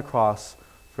died on the cross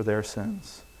for their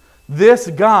sins. This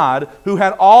God, who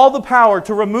had all the power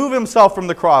to remove himself from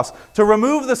the cross, to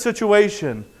remove the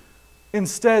situation,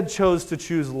 instead chose to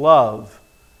choose love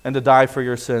and to die for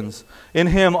your sins. In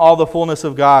him, all the fullness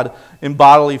of God in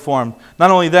bodily form.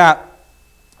 Not only that,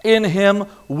 in him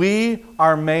we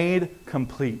are made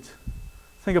complete.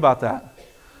 Think about that.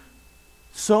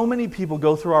 So many people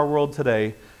go through our world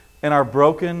today and are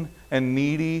broken and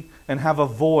needy and have a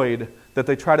void that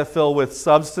they try to fill with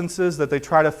substances, that they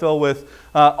try to fill with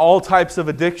all types of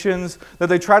addictions, that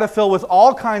they try to fill with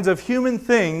all kinds of human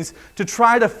things to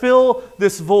try to fill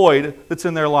this void that's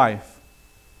in their life.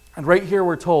 And right here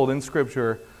we're told in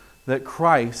Scripture that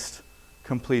Christ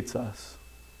completes us.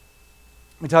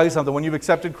 Let me tell you something. When you've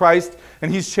accepted Christ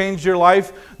and He's changed your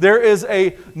life, there is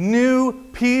a new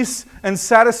peace and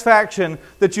satisfaction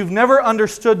that you've never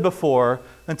understood before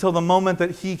until the moment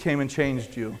that He came and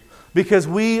changed you. Because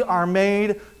we are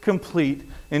made complete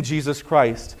in Jesus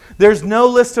Christ. There's no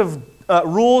list of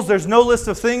rules. There's no list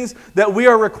of things that we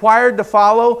are required to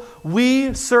follow.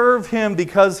 We serve Him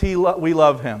because we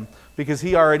love Him. Because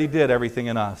He already did everything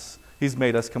in us. He's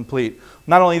made us complete.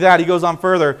 Not only that, he goes on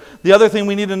further. The other thing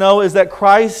we need to know is that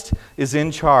Christ is in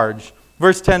charge.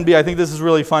 Verse 10b, I think this is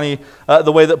really funny,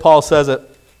 the way that Paul says it.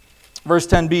 Verse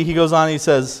 10b, he goes on, he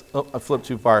says, oh, I flipped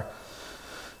too far.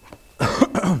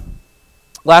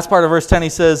 Last part of verse 10, he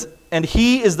says, and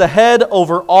He is the head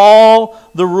over all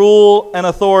the rule and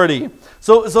authority.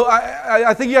 So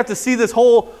I think you have to see this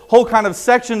whole kind of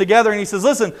section together. And he says,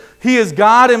 listen, He is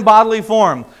God in bodily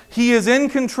form. He is in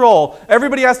control.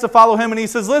 Everybody has to follow Him. And he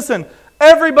says, listen,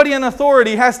 everybody in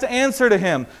authority has to answer to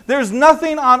Him. There's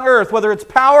nothing on earth, whether it's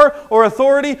power or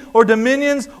authority or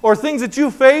dominions or things that you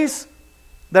face,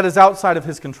 that is outside of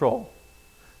His control.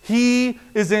 He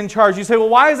is in charge. You say, well,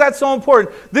 why is that so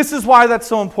important? This is why that's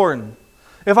so important.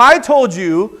 If I told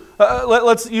you,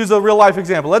 let's use a real life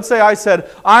example. Let's say I said,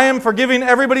 I am forgiving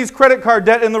everybody's credit card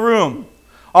debt in the room.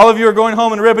 All of you are going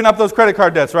home and ripping up those credit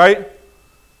card debts, right?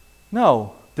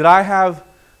 No. Did I have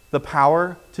the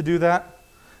power to do that?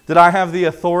 Did I have the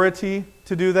authority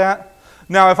to do that?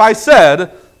 Now, if I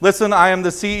said, listen, I am the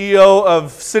CEO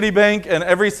of Citibank and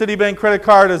every Citibank credit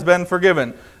card has been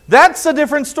forgiven. That's a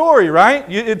different story, right?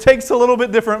 It takes a little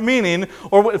bit different meaning,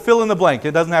 or fill in the blank.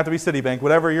 It doesn't have to be Citibank.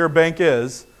 Whatever your bank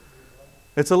is,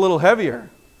 it's a little heavier,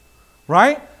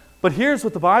 right? But here's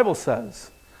what the Bible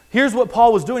says. Here's what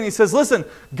Paul was doing. He says, listen,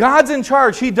 God's in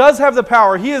charge. He does have the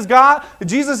power. He is God.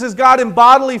 Jesus is God in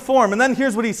bodily form. And then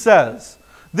here's what he says.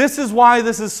 This is why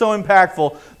this is so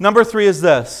impactful. Number 3 is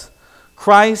this.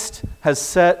 Christ has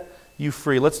set you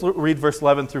free. Let's read verse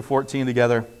 11 through 14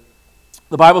 together.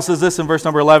 The Bible says this in verse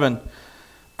number 11.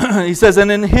 He says, and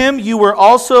in Him you were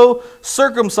also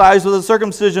circumcised with a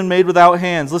circumcision made without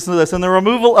hands. Listen to this. And the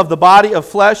removal of the body of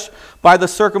flesh by the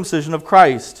circumcision of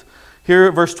Christ.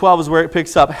 Here, verse 12 is where it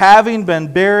picks up. Having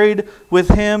been buried with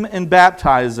Him in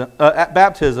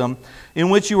baptism, in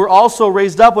which you were also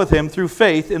raised up with Him through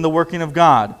faith in the working of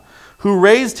God, who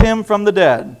raised Him from the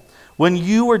dead. When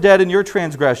you were dead in your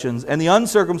transgressions and the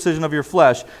uncircumcision of your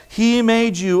flesh, He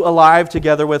made you alive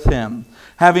together with Him,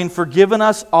 having forgiven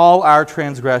us all our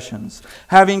transgressions,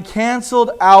 having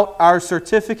canceled out our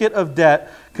certificate of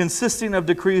debt consisting of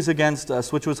decrees against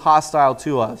us, which was hostile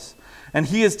to us. And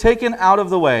He has taken out of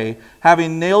the way,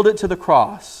 having nailed it to the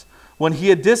cross. When He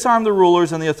had disarmed the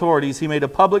rulers and the authorities, He made a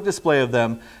public display of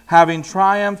them, having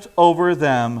triumphed over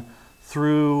them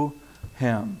through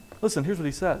Him. Listen, here's what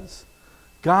He says.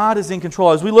 God is in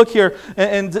control. As we look here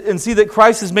and see that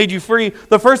Christ has made you free,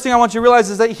 the first thing I want you to realize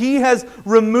is that He has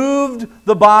removed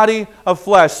the body of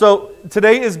flesh. So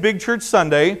today is Big Church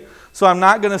Sunday, so I'm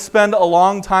not going to spend a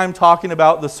long time talking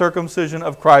about the circumcision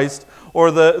of Christ or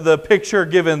the picture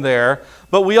given there.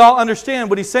 But we all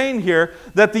understand what he's saying here,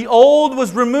 that the old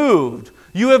was removed.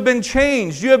 You have been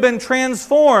changed. You have been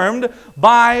transformed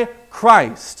by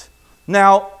Christ.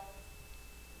 Now,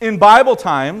 in Bible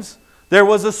times, There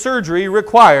was a surgery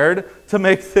required to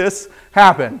make this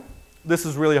happen. This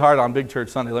is really hard on Big Church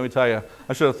Sunday, let me tell you.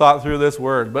 I should have thought through this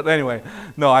word, but anyway,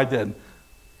 no, I did.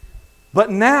 But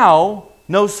now,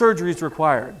 no surgery is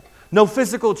required. No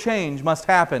physical change must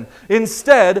happen.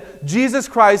 Instead, Jesus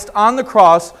Christ on the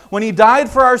cross, when He died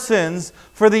for our sins,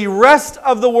 for the rest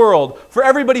of the world, for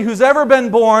everybody who's ever been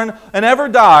born and ever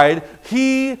died,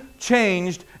 He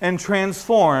changed and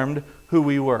transformed who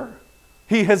we were.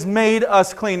 He has made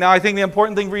us clean. Now, I think the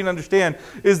important thing for you to understand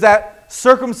is that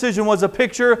circumcision was a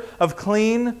picture of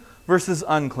clean versus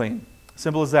unclean.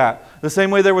 Simple as that. The same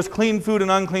way there was clean food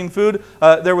and unclean food,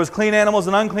 there was clean animals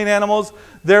and unclean animals,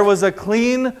 there was a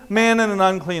clean man and an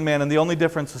unclean man, and the only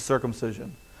difference is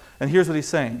circumcision. And here's what He's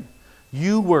saying.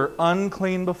 You were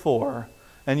unclean before,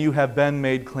 and you have been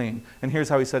made clean. And here's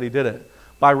how He said He did it.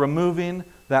 By removing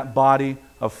that body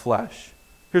of flesh.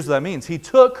 Here's what that means. He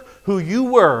took who you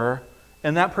were,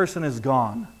 and that person is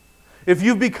gone. If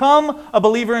you've become a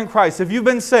believer in Christ, if you've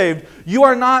been saved, you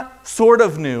are not sort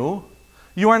of new.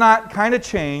 You are not kind of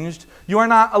changed. You are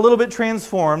not a little bit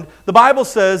transformed. The Bible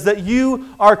says that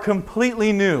you are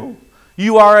completely new.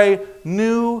 You are a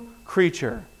new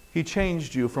creature. He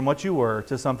changed you from what you were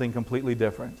to something completely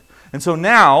different. And so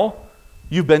now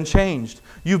you've been changed.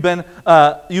 The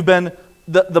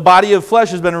body of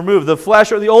flesh has been removed. The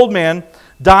flesh, or the old man,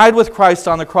 died with Christ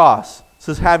on the cross. It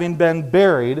says, having been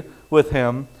buried with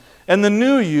Him. And the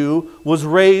new you was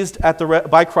raised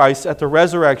by Christ at the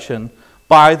resurrection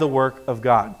by the work of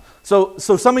God. So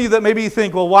some of you that maybe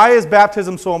think, well, why is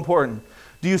baptism so important?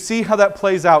 Do you see how that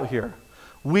plays out here?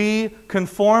 We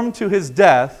conform to His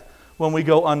death when we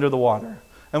go under the water.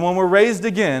 And when we're raised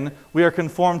again, we are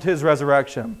conformed to His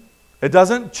resurrection. It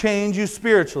doesn't change you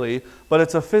spiritually, but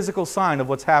it's a physical sign of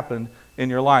what's happened in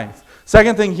your life.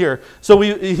 Second thing here, so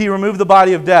He removed the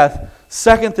body of death.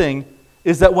 Second thing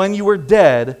is that when you were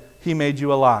dead, He made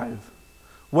you alive.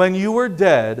 When you were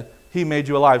dead, He made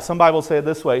you alive. Some Bibles say it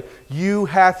this way, you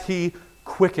hath He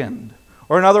quickened.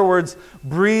 Or in other words,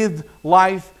 breathed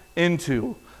life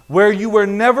into. Where you were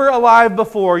never alive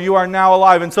before, you are now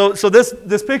alive. And so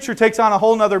this picture takes on a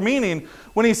whole other meaning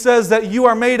when He says that you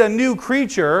are made a new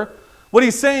creature. What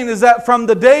He's saying is that from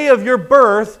the day of your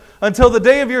birth until the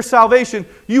day of your salvation,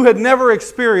 you had never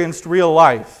experienced real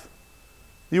life.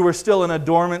 You were still in a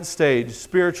dormant stage,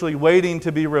 spiritually waiting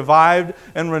to be revived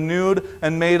and renewed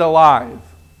and made alive.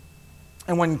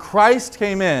 And when Christ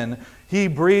came in, He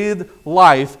breathed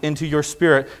life into your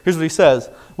spirit. Here's what He says.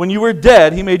 When you were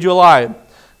dead, He made you alive. It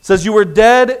says you were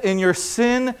dead in your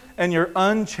sin and your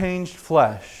unchanged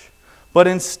flesh. But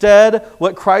instead,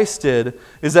 what Christ did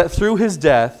is that through His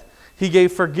death, He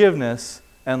gave forgiveness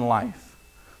and life.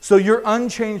 So your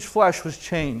unchanged flesh was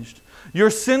changed.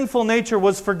 Your sinful nature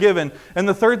was forgiven. And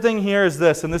the third thing here is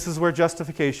this, and this is where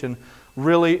justification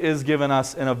really is given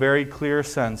us in a very clear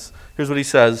sense. Here's what He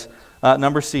says.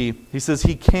 Number C, He says,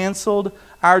 He canceled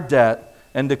our debt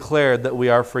and declared that we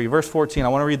are free. Verse 14, I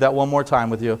want to read that one more time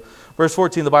with you. Verse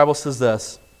 14, the Bible says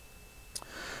this.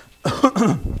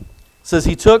 It says,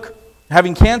 He took,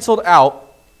 having canceled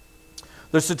out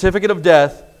the certificate of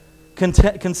death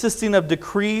consisting of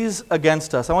decrees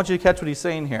against us. I want you to catch what He's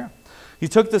saying here. He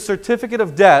took the certificate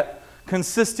of debt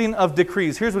consisting of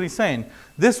decrees. Here's what He's saying.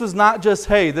 This was not just,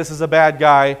 hey, this is a bad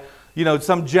guy,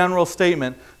 some general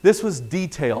statement. This was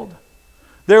detailed.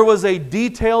 There was a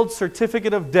detailed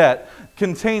certificate of debt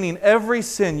containing every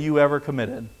sin you ever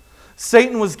committed.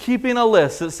 Satan was keeping a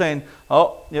list that's saying,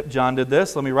 oh, yep, John did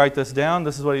this. Let me write this down.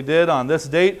 This is what he did on this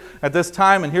date at this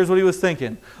time, and here's what he was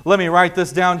thinking. Let me write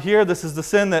this down here. This is the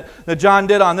sin that John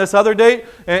did on this other date,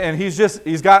 and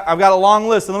I've got a long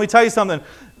list. And let me tell you something.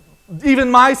 Even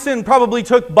my sin probably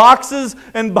took boxes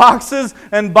and boxes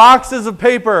and boxes of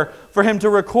paper for him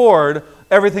to record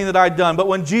everything that I'd done. But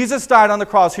when Jesus died on the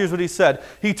cross, here's what He said.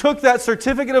 He took that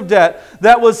certificate of debt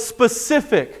that was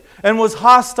specific and was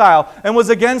hostile and was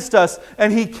against us,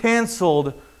 and He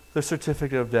canceled the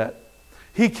certificate of debt.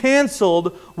 He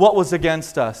canceled what was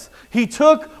against us. He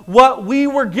took what we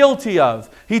were guilty of.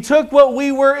 He took what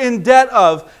we were in debt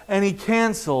of, and He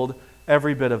canceled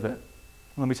every bit of it.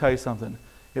 Let me tell you something.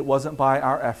 It wasn't by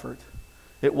our effort.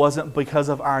 It wasn't because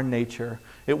of our nature.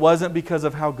 It wasn't because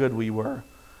of how good we were.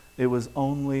 It was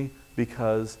only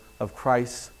because of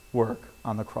Christ's work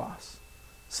on the cross.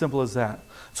 Simple as that.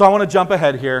 So I want to jump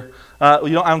ahead here. I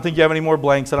don't think you have any more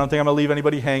blanks. I don't think I'm going to leave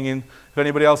anybody hanging. If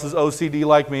anybody else is OCD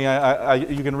like me,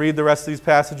 you can read the rest of these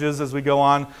passages as we go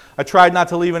on. I tried not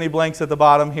to leave any blanks at the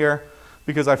bottom here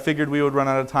because I figured we would run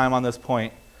out of time on this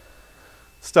point.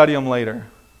 Study them later.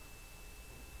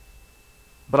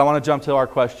 But I want to jump to our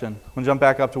question. I'm going to jump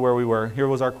back up to where we were. Here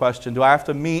was our question. Do I have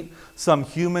to meet some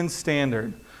human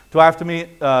standard Do I have to meet,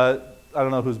 I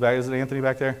don't know who's back. Is it Anthony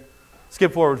back there?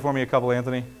 Skip forward for me a couple,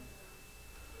 Anthony.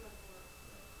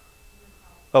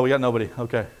 Oh, we got nobody.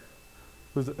 Okay.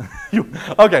 Who's it? You,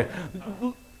 okay.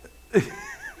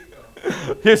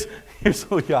 Here's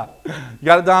what we got. You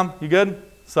got it, Dom? You good?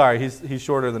 Sorry, he's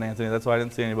shorter than Anthony. That's why I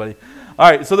didn't see anybody. All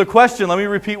right, so the question, let me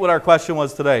repeat what our question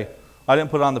was today. I didn't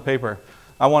put it on the paper.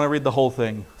 I want to read the whole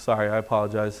thing. Sorry, I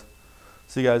apologize.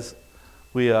 See, guys,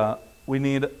 we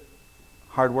need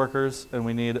hard workers, and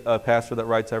we need a pastor that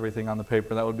writes everything on the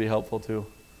paper. That would be helpful, too.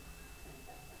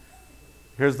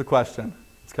 Here's the question.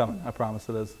 It's coming. I promise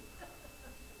it is.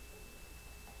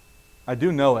 I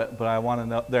do know it, but I want to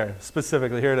know. There,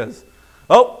 specifically, here it is.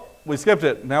 Oh, we skipped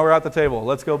it. Now we're at the table.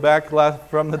 Let's go back left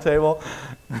from the table.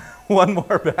 One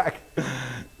more back.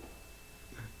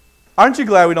 Aren't you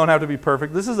glad we don't have to be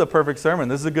perfect? This is a perfect sermon.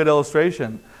 This is a good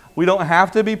illustration. We don't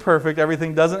have to be perfect.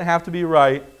 Everything doesn't have to be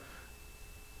right.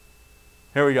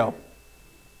 Here we go.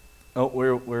 Oh,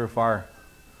 we're far.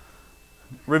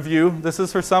 Review. This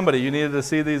is for somebody. You needed to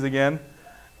see these again.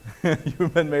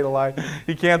 You've been made alive.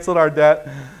 He canceled our debt.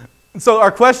 So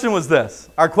our question was this.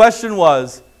 Our question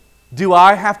was, do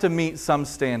I have to meet some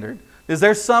standard? Is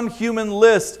there some human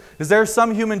list? Is there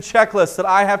some human checklist that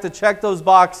I have to check those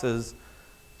boxes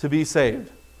to be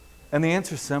saved? And the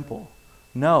answer is simple.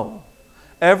 No.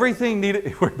 Everything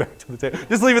needed... We're back to the table.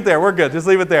 Just leave it there. We're good. Just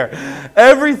leave it there.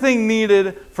 Everything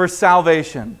needed for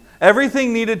salvation.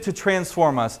 Everything needed to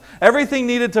transform us. Everything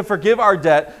needed to forgive our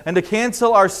debt and to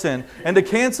cancel our sin and to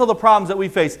cancel the problems that we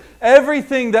face.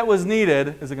 Everything that was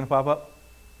needed... Is it going to pop up?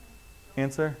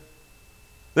 Answer?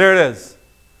 There it is.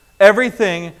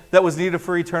 Everything that was needed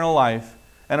for eternal life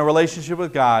and a relationship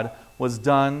with God was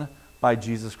done by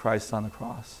Jesus Christ on the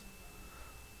cross.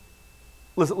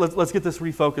 Let's get this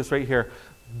refocused right here.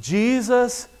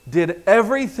 Jesus did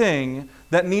everything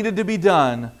that needed to be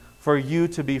done for you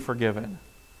to be forgiven.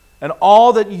 And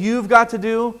all that you've got to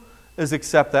do is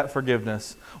accept that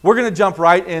forgiveness. We're going to jump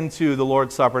right into the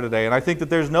Lord's Supper today. And I think that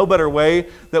there's no better way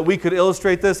that we could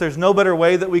illustrate this. There's no better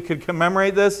way that we could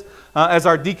commemorate this. As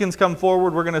our deacons come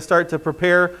forward, we're going to start to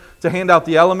prepare to hand out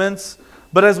the elements.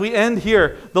 But as we end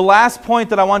here, the last point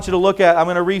that I want you to look at, I'm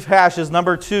going to rehash, is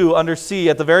number 2 under C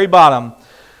at the very bottom.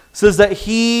 It says that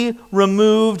He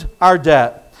removed our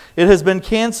debt. It has been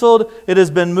canceled. It has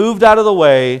been moved out of the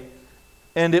way.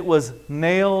 And it was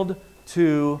nailed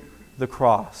to the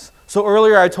cross. So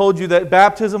earlier I told you that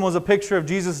baptism was a picture of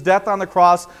Jesus' death on the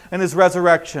cross and His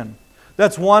resurrection.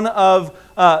 That's one of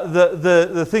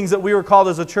the things that we were called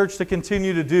as a church to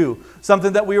continue to do.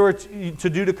 Something that we were to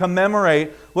do to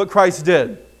commemorate what Christ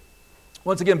did.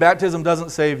 Once again, baptism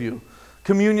doesn't save you.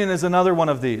 Communion is another one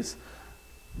of these.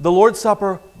 The Lord's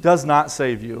Supper does not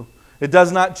save you. It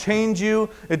does not change you.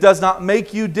 It does not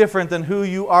make you different than who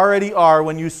you already are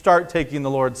when you start taking the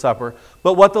Lord's Supper.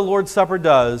 But what the Lord's Supper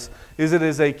does is it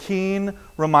is a keen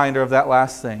reminder of that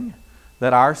last thing,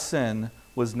 that our sin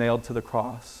was nailed to the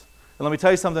cross. And let me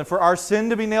tell you something. For our sin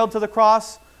to be nailed to the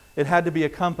cross, it had to be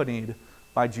accompanied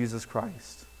by Jesus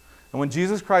Christ. And when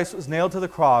Jesus Christ was nailed to the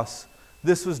cross,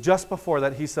 this was just before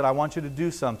that He said, I want you to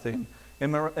do something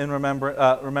in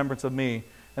remembrance of me.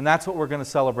 And that's what we're going to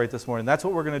celebrate this morning. That's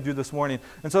what we're going to do this morning.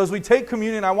 And so as we take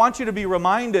communion, I want you to be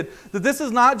reminded that this is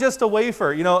not just a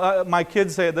wafer. You know, my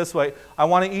kids say it this way, I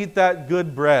want to eat that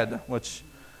good bread, which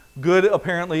good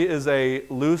apparently is a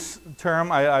loose term.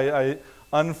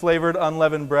 Unflavored,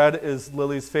 unleavened bread is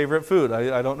Lily's favorite food.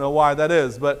 I don't know why that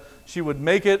is, but she would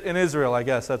make it in Israel, I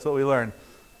guess. That's what we learned.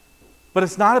 But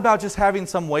it's not about just having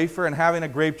some wafer and having a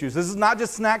grape juice. This is not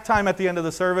just snack time at the end of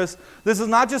the service. This is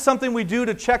not just something we do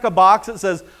to check a box that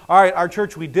says, all right, our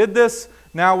church, we did this.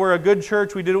 Now we're a good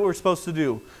church. We did what we're supposed to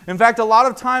do. In fact, a lot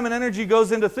of time and energy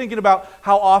goes into thinking about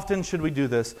how often should we do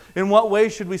this? In what way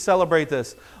should we celebrate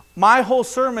this? My whole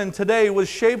sermon today was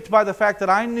shaped by the fact that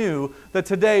I knew that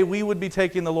today we would be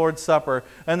taking the Lord's Supper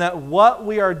and that what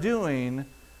we are doing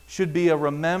should be a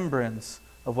remembrance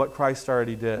of what Christ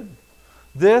already did.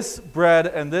 This bread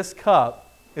and this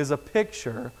cup is a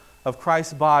picture of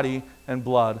Christ's body and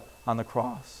blood on the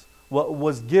cross. What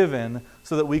was given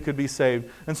so that we could be saved.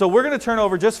 And so we're going to turn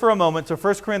over just for a moment to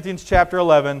 1 Corinthians chapter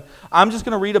 11. I'm just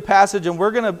going to read a passage and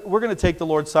we're going to take the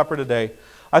Lord's Supper today.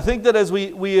 I think that as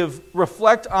we have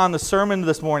reflect on the sermon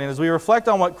this morning, as we reflect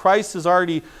on what Christ has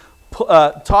already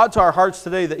taught to our hearts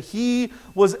today, that He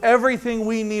was everything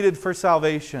we needed for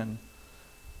salvation.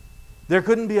 There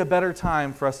couldn't be a better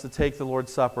time for us to take the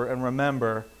Lord's Supper and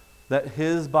remember that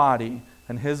His body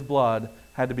and His blood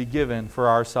had to be given for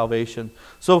our salvation.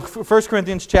 So 1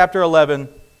 Corinthians chapter 11,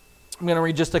 I'm going to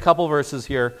read just a couple verses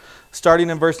here. Starting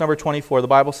in verse number 24, the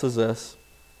Bible says this.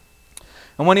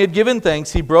 And when He had given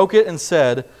thanks, He broke it and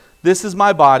said, This is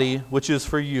my body, which is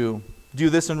for you. Do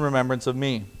this in remembrance of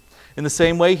me. In the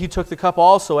same way, he took the cup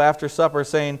also after supper,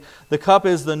 saying, the cup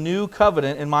is the new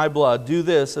covenant in my blood. Do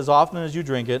this as often as you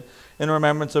drink it in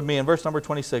remembrance of me. In verse number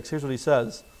 26, here's what he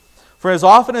says. For as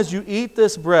often as you eat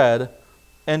this bread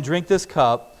and drink this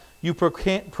cup, you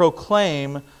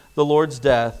proclaim the Lord's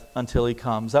death until he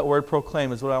comes. That word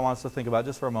proclaim is what I want us to think about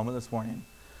just for a moment this morning.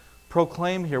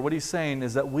 Proclaim here, what he's saying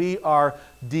is that we are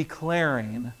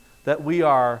declaring that we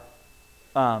are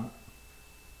on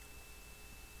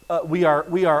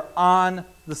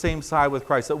the same side with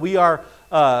Christ. That we are,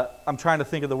 I'm trying to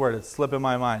think of the word, it's slipping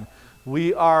my mind.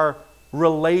 We are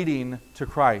relating to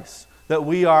Christ. That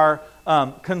we are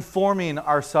conforming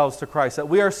ourselves to Christ. That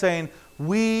we are saying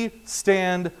we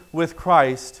stand with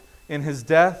Christ in his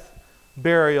death,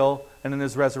 burial, and in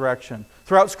his resurrection.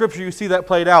 Throughout Scripture you see that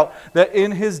played out. That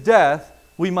in his death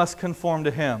we must conform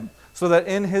to him. So that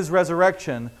in his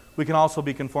resurrection we can also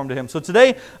be conformed to him. So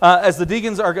today, as the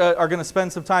deacons are going to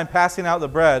spend some time passing out the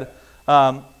bread,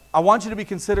 I want you to be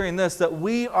considering this, that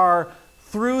we are,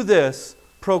 through this,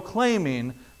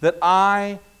 proclaiming that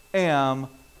I am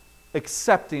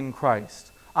accepting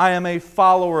Christ. I am a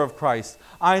follower of Christ.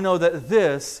 I know that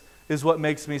this is what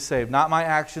makes me saved. Not my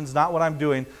actions, not what I'm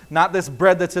doing, not this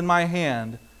bread that's in my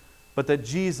hand, but that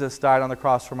Jesus died on the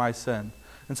cross for my sin.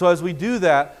 And so as we do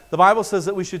that, the Bible says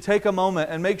that we should take a moment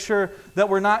and make sure that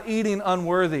we're not eating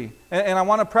unworthy. And I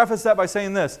want to preface that by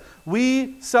saying this.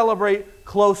 We celebrate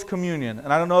close communion.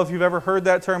 And I don't know if you've ever heard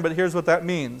that term, but here's what that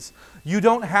means. You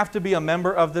don't have to be a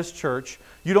member of this church.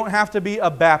 You don't have to be a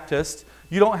Baptist.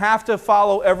 You don't have to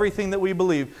follow everything that we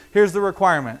believe. Here's the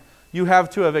requirement. You have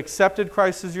to have accepted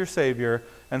Christ as your Savior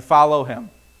and follow him.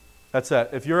 That's it.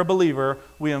 If you're a believer,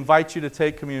 we invite you to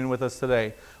take communion with us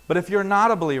today. But if you're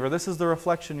not a believer, this is the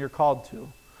reflection you're called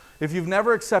to. If you've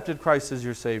never accepted Christ as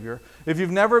your Savior, if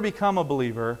you've never become a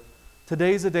believer,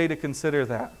 today's a day to consider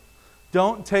that.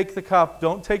 Don't take the cup,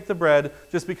 don't take the bread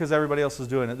just because everybody else is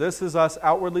doing it. This is us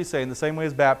outwardly saying, the same way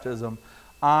as baptism,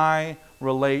 I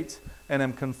relate and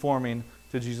am conforming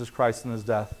to Jesus Christ and his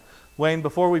death. Wayne,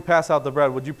 before we pass out the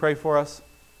bread, would you pray for us?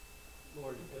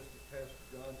 Lord, just as Pastor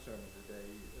John's sermon today,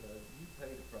 you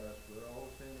paid a price for all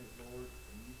sinners, Lord,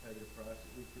 and you paid a price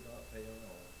that we could not pay on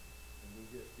our own. And we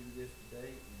just do this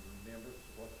today in remembrance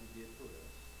of what you did for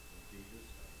us. In Jesus'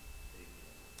 name,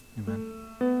 amen. Amen.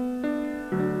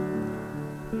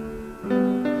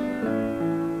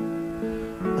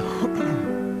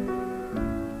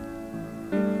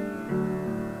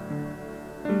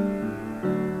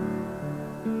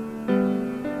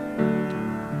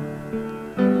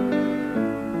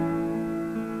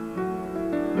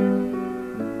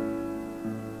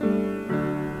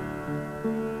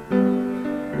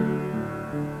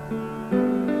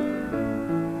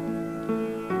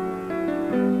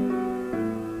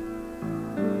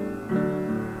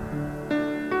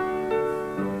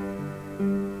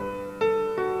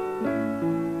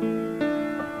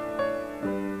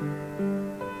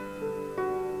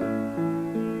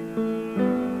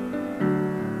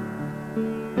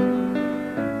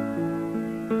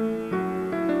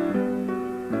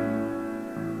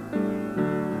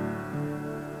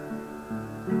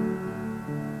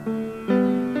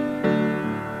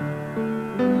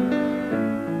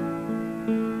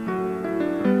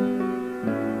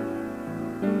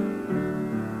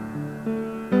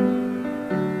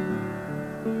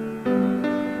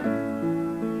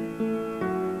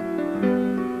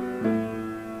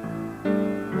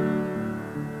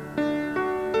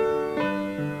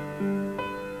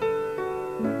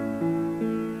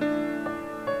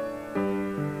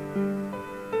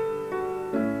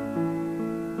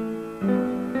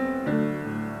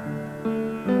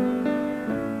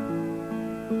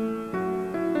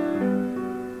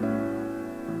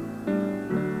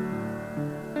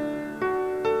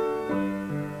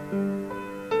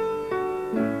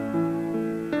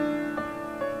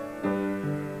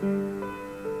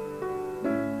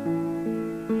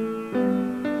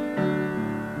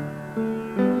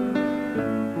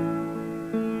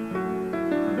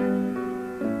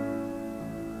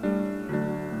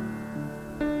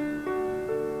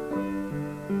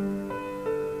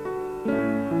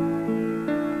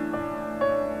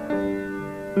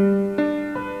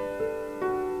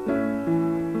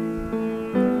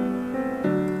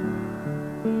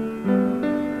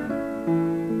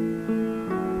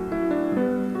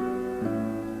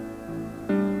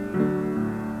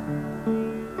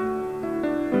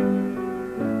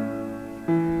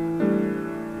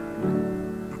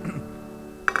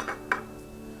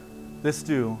 This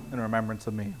do in remembrance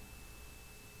of me.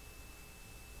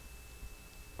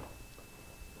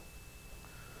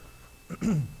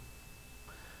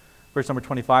 Verse number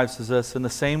 25 says this, "In the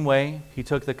same way he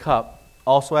took the cup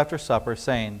also after supper,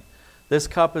 saying, 'This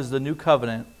cup is the new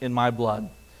covenant in my blood.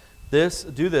 Do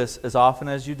this as often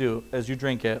as you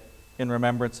drink it in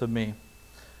remembrance of me.'"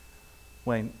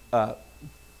 Wayne,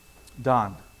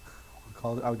 Don,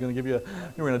 I was going to give you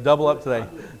we're going to double up today.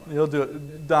 You'll do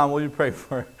it. Don, will you pray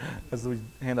for as we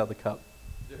hand out the cup?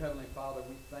 Dear Heavenly Father,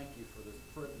 we thank you for this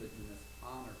privilege and this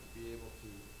honor to be able to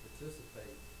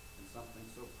participate in something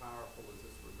so powerful as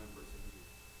this remembrance of you.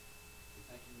 We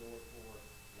thank you, Lord, for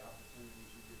the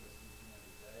opportunities you give us each and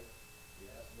every day.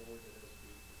 We ask, Lord, that as we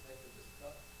partake of this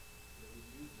cup, that we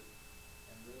use it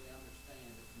and really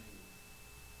understand its meaning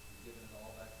and giving it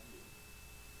all back to you.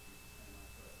 In Jesus' name I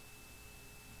pray.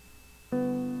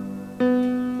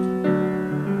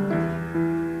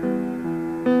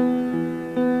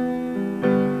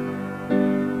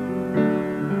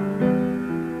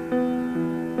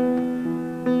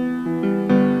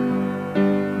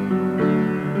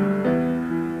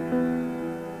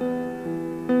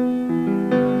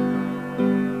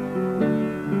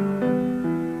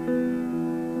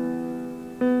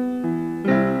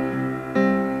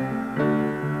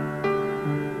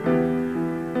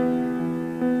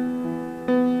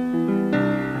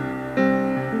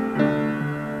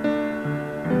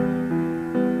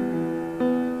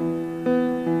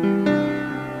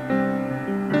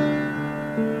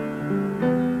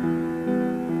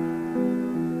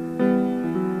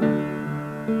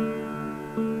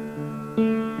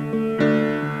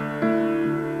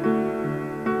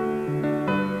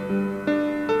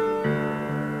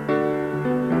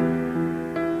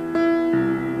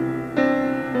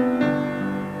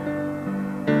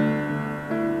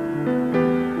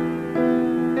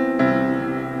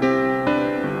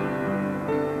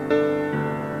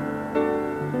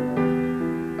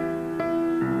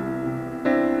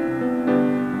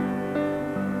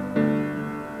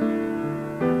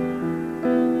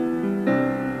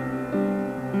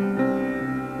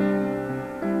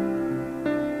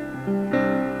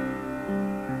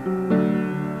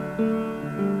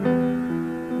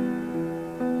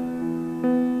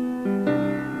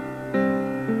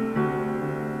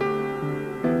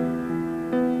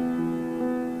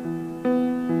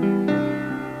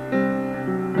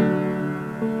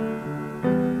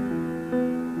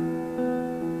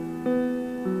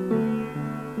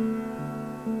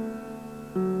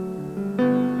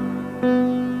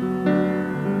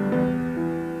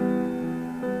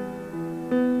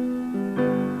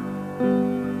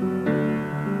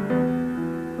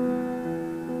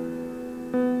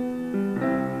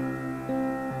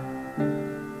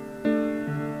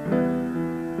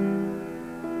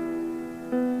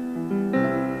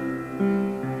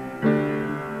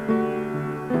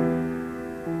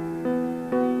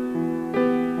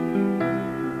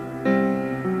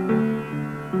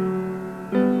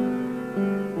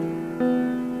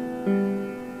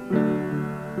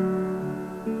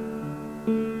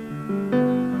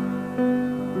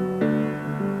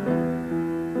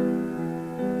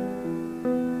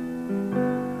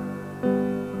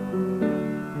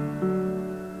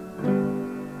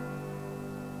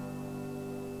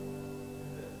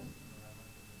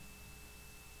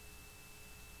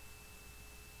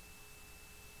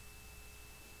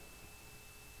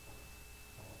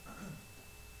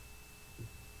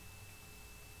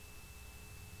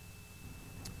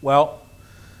 Well,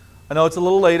 I know it's a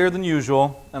little later than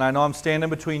usual, and I know I'm standing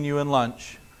between you and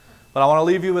lunch, but I want to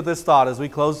leave you with this thought as we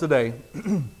close today.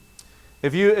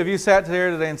 If you sat here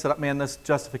today and said, "Man, this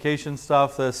justification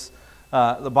stuff, this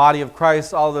the body of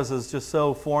Christ, all of this is just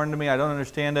so foreign to me, I don't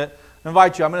understand it," I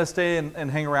invite you. I'm going to stay and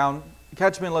hang around.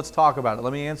 Catch me and let's talk about it.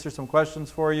 Let me answer some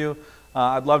questions for you.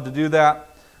 I'd love to do that.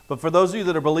 But for those of you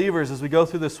that are believers, as we go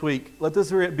through this week, let this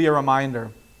be a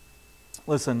reminder.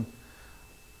 Listen,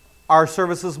 our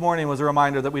service this morning was a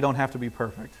reminder that we don't have to be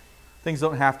perfect. Things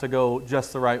don't have to go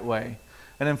just the right way.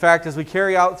 And in fact, as we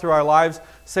carry out through our lives,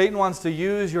 Satan wants to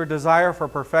use your desire for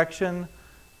perfection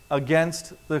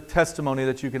against the testimony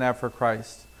that you can have for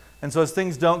Christ. And so as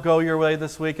things don't go your way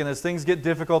this week, and as things get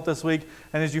difficult this week,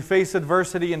 and as you face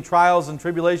adversity and trials and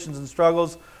tribulations and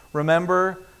struggles,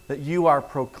 remember that you are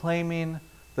proclaiming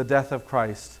the death of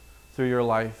Christ through your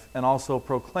life, and also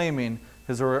proclaiming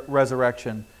His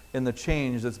resurrection in the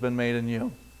change that's been made in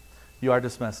you. You are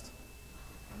dismissed.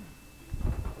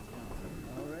 All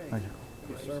right. Thank you.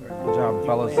 Good job,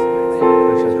 fellas.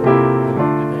 Appreciate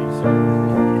it.